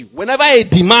meets you, whenever a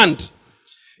demand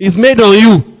is made on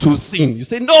you to sin, you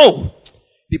say, no,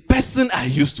 the person I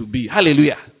used to be.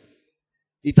 Hallelujah.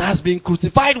 It has been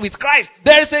crucified with Christ.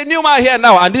 There is a new man here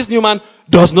now, and this new man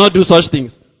does not do such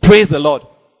things. Praise the Lord.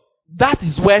 That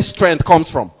is where strength comes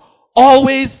from.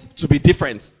 Always to be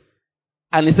different.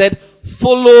 And he said,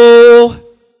 follow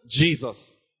Jesus.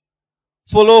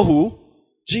 Follow who?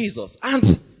 Jesus.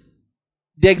 And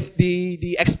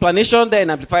the explanation there in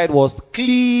Amplified was,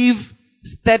 cleave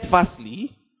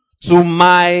steadfastly to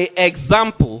my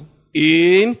example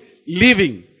in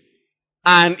living,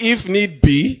 and if need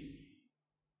be,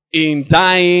 in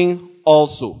dying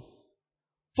also.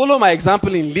 Follow my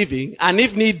example in living, and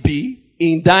if need be,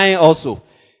 in dying also.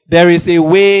 There is a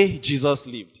way Jesus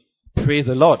lived. Praise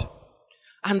the Lord.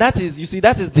 And that is, you see,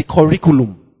 that is the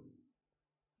curriculum.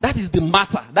 That is the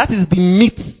matter. That is the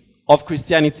meat of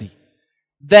Christianity.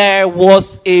 There was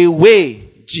a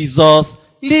way Jesus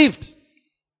lived.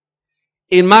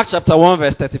 In Mark chapter 1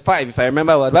 verse 35, if I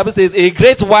remember well, the Bible says, a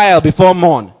great while before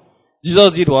morn,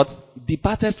 Jesus did what?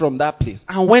 Departed from that place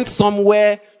and went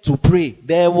somewhere to pray.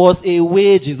 There was a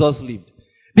way Jesus lived.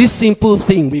 This simple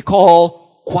thing we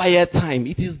call quiet time,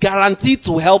 it is guaranteed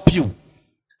to help you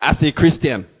as a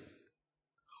Christian.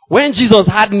 When Jesus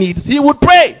had needs, he would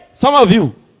pray. Some of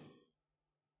you,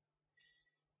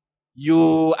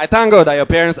 I thank God that your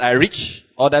parents are rich,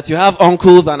 or that you have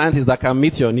uncles and aunties that can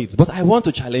meet your needs. But I want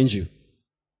to challenge you.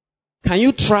 Can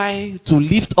you try to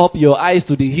lift up your eyes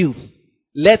to the hills?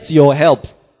 Let your help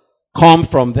come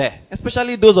from there.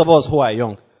 Especially those of us who are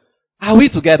young. Are we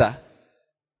together?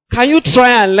 Can you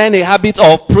try and learn a habit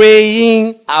of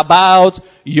praying about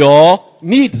your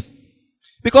needs?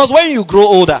 Because when you grow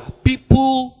older,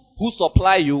 people who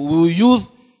supply you will use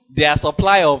their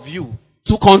supply of you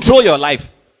to control your life.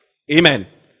 Amen.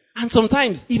 And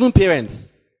sometimes even parents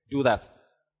do that.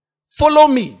 Follow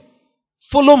me.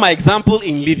 Follow my example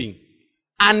in living.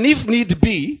 And if need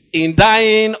be, in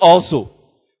dying also.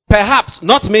 Perhaps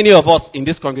not many of us in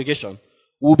this congregation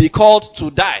will be called to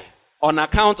die on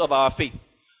account of our faith.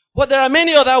 But there are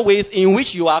many other ways in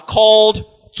which you are called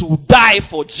to die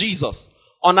for Jesus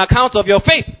on account of your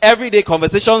faith. Everyday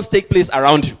conversations take place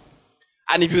around you.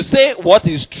 And if you say what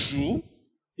is true,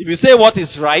 if you say what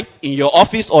is right in your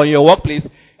office or in your workplace,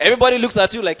 everybody looks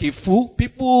at you like a fool.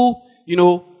 People,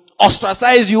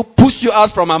 ostracize you, push you out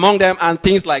from among them and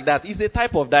things like that. It's a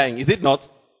type of dying, is it not?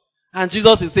 And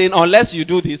Jesus is saying, unless you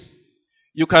do this,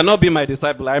 you cannot be my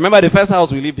disciple. I remember the first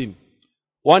house we lived in.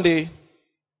 One day,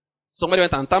 somebody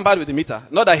went and tampered with the meter.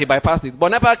 Not that he bypassed it, but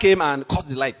NEPA came and cut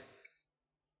the light.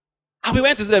 And we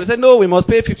went to them. We said, no, we must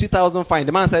pay 50,000 fine.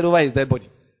 The man said, over his dead body.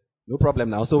 No problem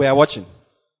now. So we are watching.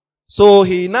 So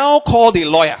he now called a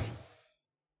lawyer.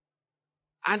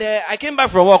 And I came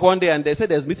back from work one day and they said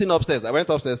there's meeting upstairs. I went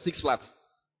upstairs, 6 flats.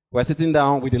 We're sitting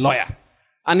down with the lawyer.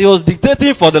 And he was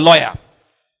dictating for the lawyer.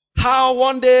 How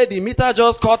one day the meter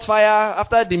just caught fire.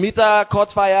 After the meter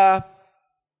caught fire,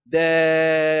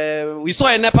 we saw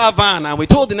a NEPA van and we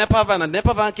told the NEPA van and the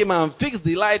NEPA van came and fixed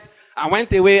the light and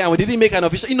went away and we didn't make an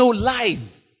official, lies.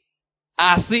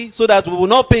 See, so that we will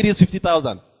not pay this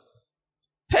 50,000.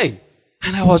 Hey,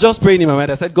 and I was just praying in my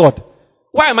mind. I said, God,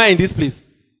 why am I in this place?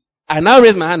 I now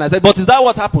raised my hand. I said, but is that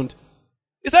what happened?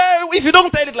 He said, if you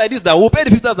don't tell it like this, then we'll pay the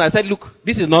 50,000. I said, look,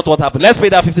 this is not what happened. Let's pay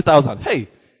that 50,000. Hey,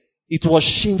 it was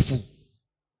shameful.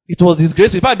 It was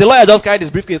disgraceful. In fact, the lawyer just carried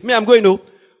his briefcase. Me, I'm going to,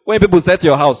 when people set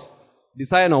your house,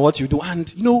 decide on what you do. And,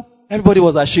 everybody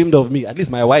was ashamed of me. At least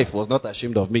my wife was not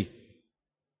ashamed of me.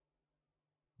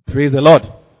 Praise the Lord.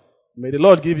 May the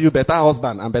Lord give you better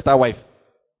husband and better wife.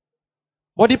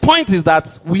 But the point is that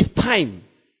with time,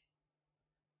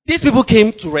 these people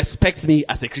came to respect me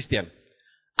as a Christian.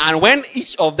 And when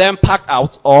each of them packed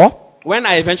out, or when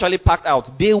I eventually packed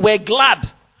out, they were glad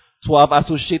to have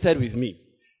associated with me.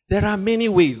 There are many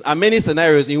ways and many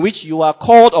scenarios in which you are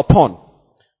called upon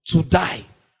to die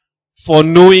for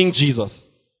knowing Jesus.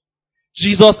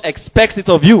 Jesus expects it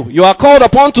of you. You are called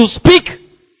upon to speak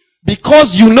because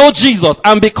you know Jesus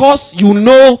and because you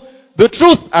know the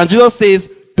truth. And Jesus says,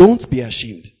 don't be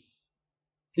ashamed.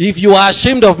 If you are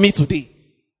ashamed of me today,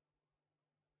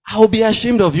 I will be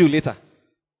ashamed of you later.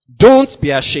 Don't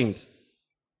be ashamed.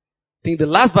 I think the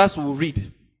last verse we will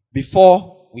read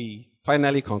before we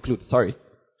finally conclude,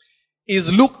 is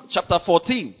Luke chapter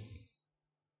 14.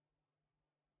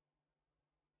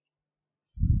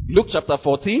 Luke chapter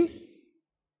 14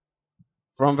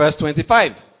 from verse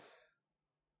 25.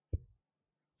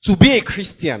 To be a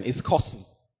Christian is costly.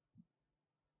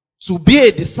 To be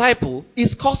a disciple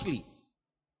is costly.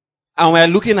 And we are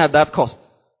looking at that cost.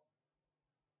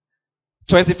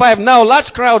 25. Now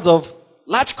large crowds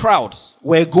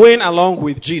were going along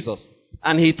with Jesus.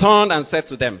 And he turned and said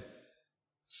to them,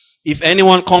 if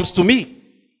anyone comes to me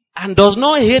and does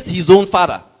not hate his own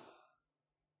father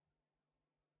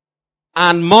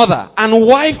and mother and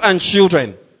wife and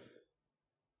children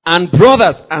and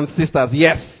brothers and sisters,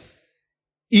 yes,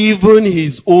 even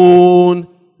his own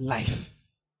life,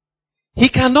 he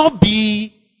cannot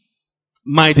be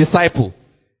my disciple.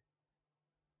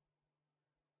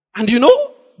 And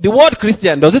the word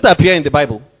Christian, does it appear in the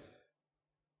Bible?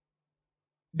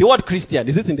 The word Christian,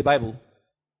 is it in the Bible?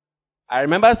 I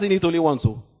remember seeing it only once.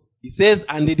 So it says,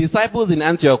 and the disciples in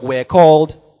Antioch were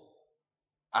called.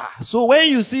 So when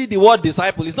you see the word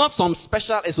disciple, it's not some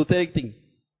special esoteric thing.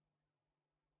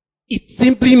 It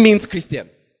simply means Christian.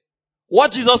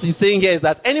 What Jesus is saying here is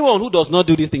that anyone who does not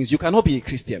do these things, you cannot be a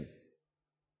Christian.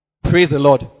 Praise the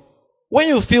Lord. When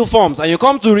you fill forms and you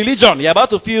come to religion, you're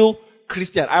about to feel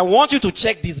Christian. I want you to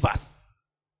check this verse.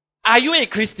 Are you a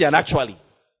Christian actually?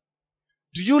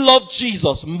 Do you love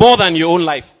Jesus more than your own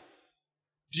life?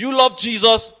 Do you love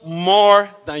Jesus more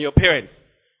than your parents?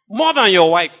 More than your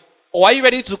wife? Or are you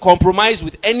ready to compromise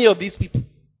with any of these people?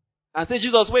 And say,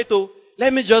 Jesus, wait,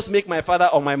 let me just make my father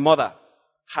or my mother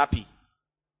happy.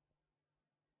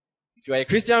 If you are a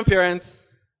Christian parent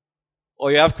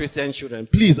or you have Christian children,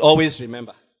 please always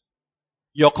remember,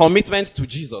 your commitment to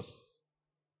Jesus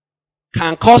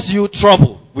can cause you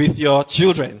trouble with your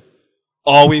children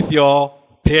or with your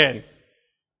parents.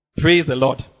 Praise the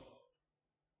Lord.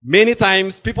 Many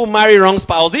times people marry wrong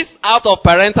spouses out of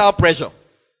parental pressure.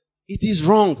 It is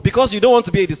wrong because you don't want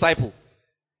to be a disciple.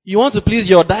 You want to please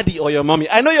your daddy or your mommy.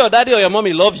 I know your daddy or your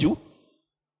mommy love you,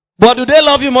 but do they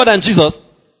love you more than Jesus?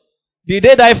 Did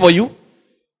they die for you?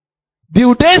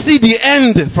 Do they see the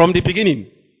end from the beginning?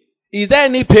 Is there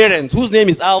any parent whose name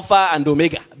is Alpha and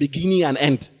Omega, beginning and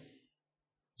end?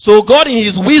 So God in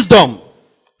his wisdom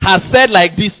has said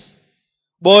like this,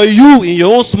 but you in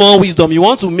your own small wisdom, you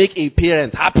want to make a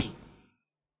parent happy.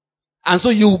 And so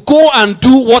you go and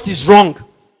do what is wrong.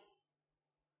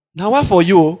 Now what for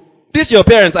you? These your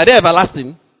parents, are they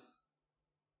everlasting?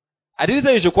 I didn't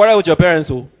say you should quarrel with your parents,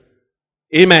 so.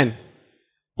 Amen.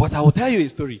 But I will tell you a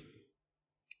story.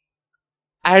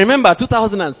 I remember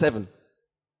 2007.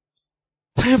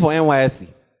 Time for NYSC.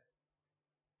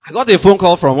 I got a phone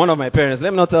call from one of my parents. Let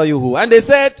me not tell you who. And they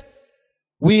said,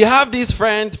 we have this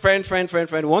friend.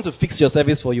 We want to fix your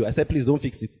service for you. I said, please don't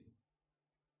fix it.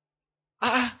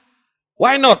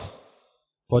 Why not?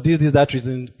 For this, that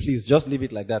reason, please just leave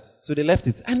it like that. So they left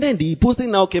it. And then the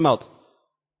posting now came out.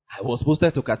 I was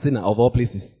posted to Katsina, of all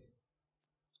places.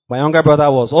 My younger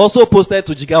brother was also posted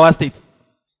to Jigawa State.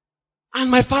 And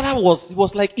my father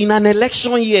was like in an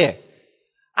election year.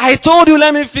 I told you,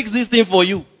 let me fix this thing for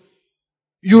you.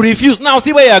 You refused. Now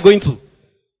see where you are going to.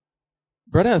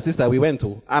 Brother and sister, we went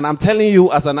to. And I'm telling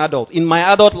you as an adult, in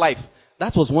my adult life,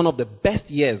 that was one of the best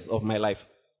years of my life.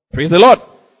 Praise the Lord.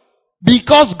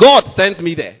 Because God sent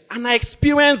me there. And I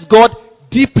experienced God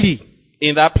deeply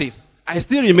in that place. I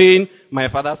still remain my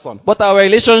father's son. But our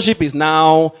relationship is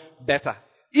now better.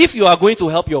 If you are going to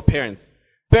help your parents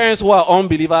who are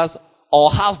unbelievers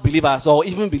or half believers or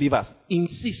even believers,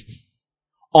 insist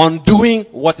on doing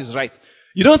what is right.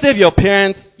 You don't save your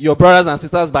parents, your brothers and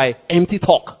sisters by empty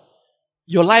talk.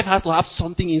 Your life has to have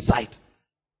something inside.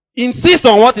 Insist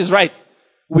on what is right.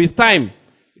 With time,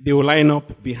 they will line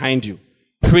up behind you.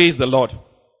 Praise the Lord.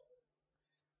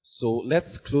 So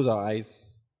let's close our eyes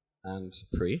and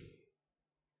pray.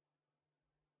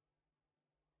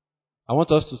 I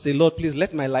want us to say, Lord, please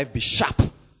let my life be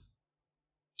sharp.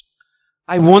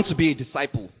 I want to be a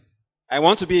disciple. I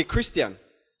want to be a Christian.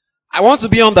 I want to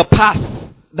be on the path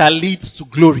that leads to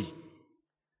glory.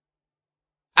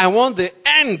 I want the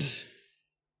end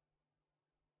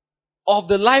of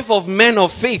the life of men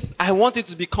of faith. I want it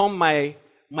to become my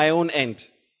own end.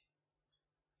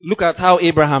 Look at how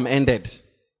Abraham ended.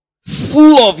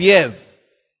 Full of years.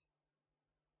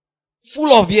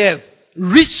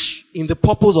 Rich in the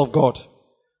purpose of God.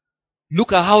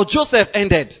 Look at how Joseph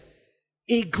ended.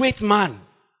 A great man.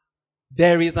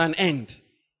 There is an end.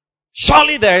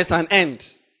 Surely there is an end.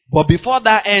 But before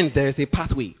that end, there is a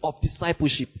pathway of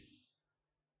discipleship.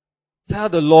 Tell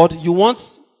the Lord, you want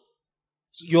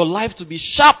your life to be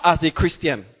sharp as a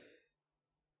Christian.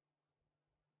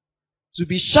 To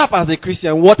be sharp as a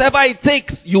Christian. Whatever it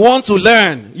takes, you want to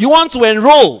learn. You want to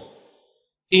enroll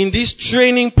in this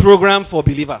training program for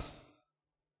believers.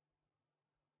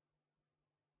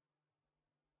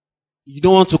 You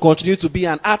don't want to continue to be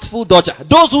an artful dodger.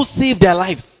 Those who save their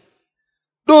lives.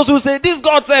 Those who say, this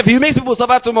God said, He makes people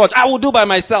suffer too much. I will do by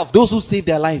myself. Those who save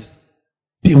their lives,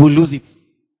 they will lose it.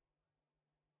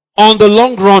 On the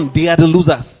long run, they are the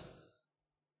losers.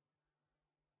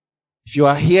 If you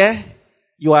are here,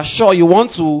 you are sure you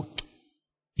want to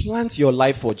plant your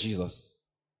life for Jesus.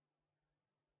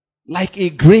 Like a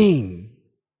grain.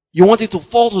 You want it to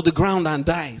fall to the ground and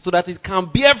die so that it can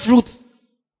bear fruit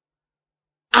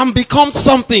and become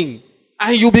something.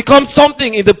 And you become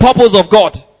something in the purpose of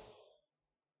God.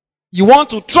 You want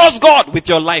to trust God with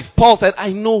your life. Paul said,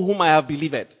 I know whom I have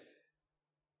believed.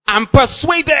 I'm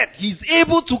persuaded He's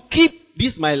able to keep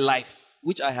this my life,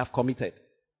 which I have committed.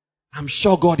 I'm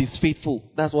sure God is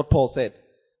faithful. That's what Paul said.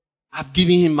 I've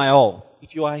given Him my all.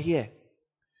 If you are here,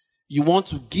 you want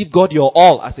to give God your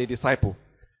all as a disciple.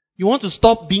 You want to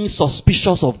stop being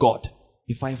suspicious of God.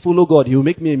 If I follow God, He will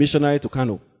make me a missionary to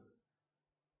Kano.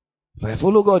 If I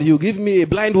follow God, He will give me a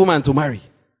blind woman to marry.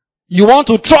 You want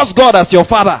to trust God as your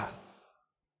Father.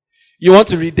 You want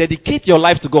to rededicate your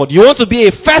life to God. You want to be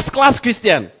a first-class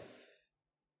Christian.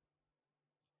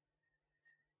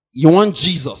 You want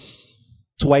Jesus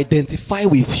to identify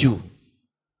with you.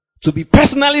 To be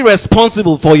personally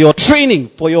responsible for your training,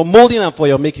 for your molding, and for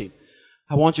your making.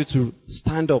 I want you to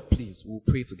stand up, please. We'll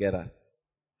pray together.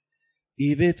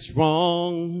 If it's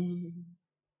wrong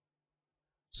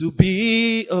to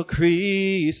be a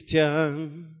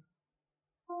Christian,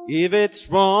 if it's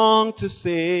wrong to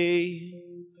say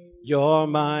you're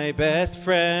my best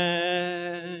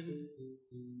friend,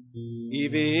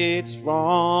 if it's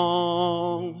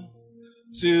wrong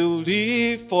to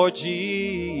live for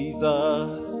Jesus,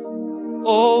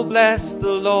 oh bless the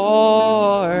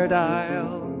Lord,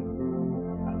 I'll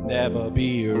never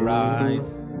be right.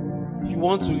 If you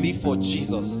want to live for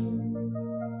Jesus,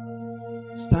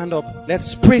 stand up.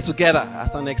 Let's pray together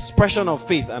as an expression of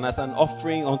faith and as an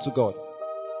offering unto God.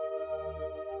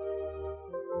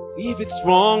 If it's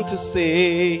wrong to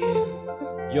say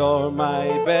you're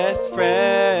my best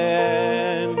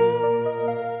friend,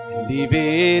 and if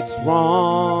it's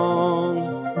wrong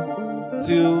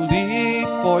to live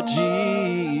for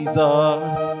Jesus,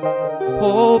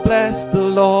 oh bless the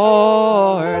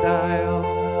Lord, I'll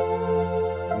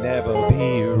never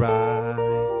be right.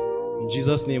 In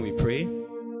Jesus' name we pray.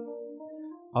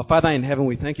 Our Father in heaven,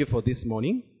 we thank you for this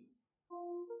morning,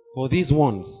 for these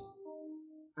ones,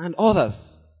 and others,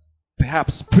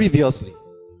 perhaps previously,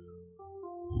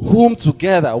 whom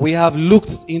together we have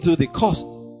looked into the cost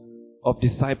of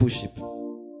discipleship,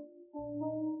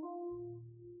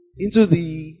 into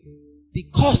the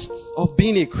costs of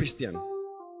being a Christian,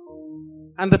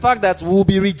 and the fact that we will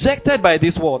be rejected by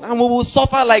this world and we will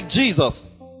suffer like Jesus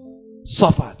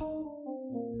suffered,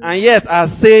 and yet are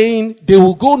saying they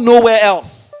will go nowhere else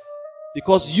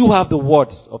because you have the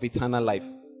words of eternal life.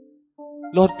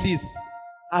 Lord, please,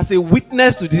 as a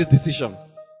witness to this decision,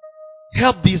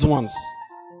 help these ones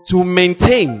to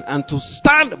maintain and to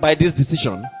stand by this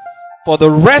decision for the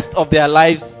rest of their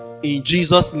lives. In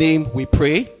Jesus' name we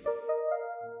pray.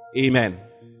 Amen.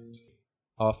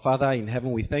 Our Father in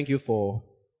heaven, we thank you for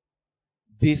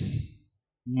this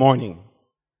morning.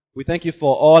 We thank you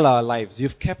for all our lives.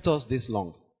 You've kept us this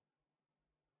long.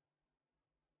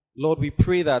 Lord, we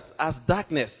pray that as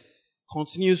darkness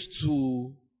continues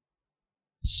to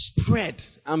spread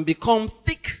and become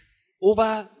thick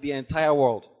over the entire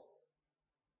world,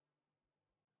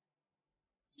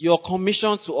 your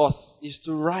commission to us is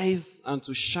to rise and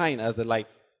to shine as the light.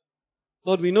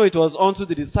 Lord, we know it was unto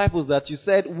the disciples that you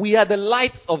said, we are the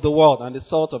lights of the world and the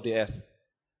salt of the earth.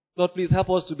 Lord, please help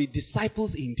us to be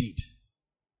disciples indeed.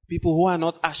 People who are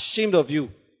not ashamed of you.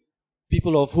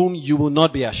 People of whom you will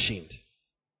not be ashamed.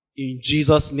 In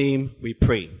Jesus' name we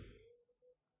pray.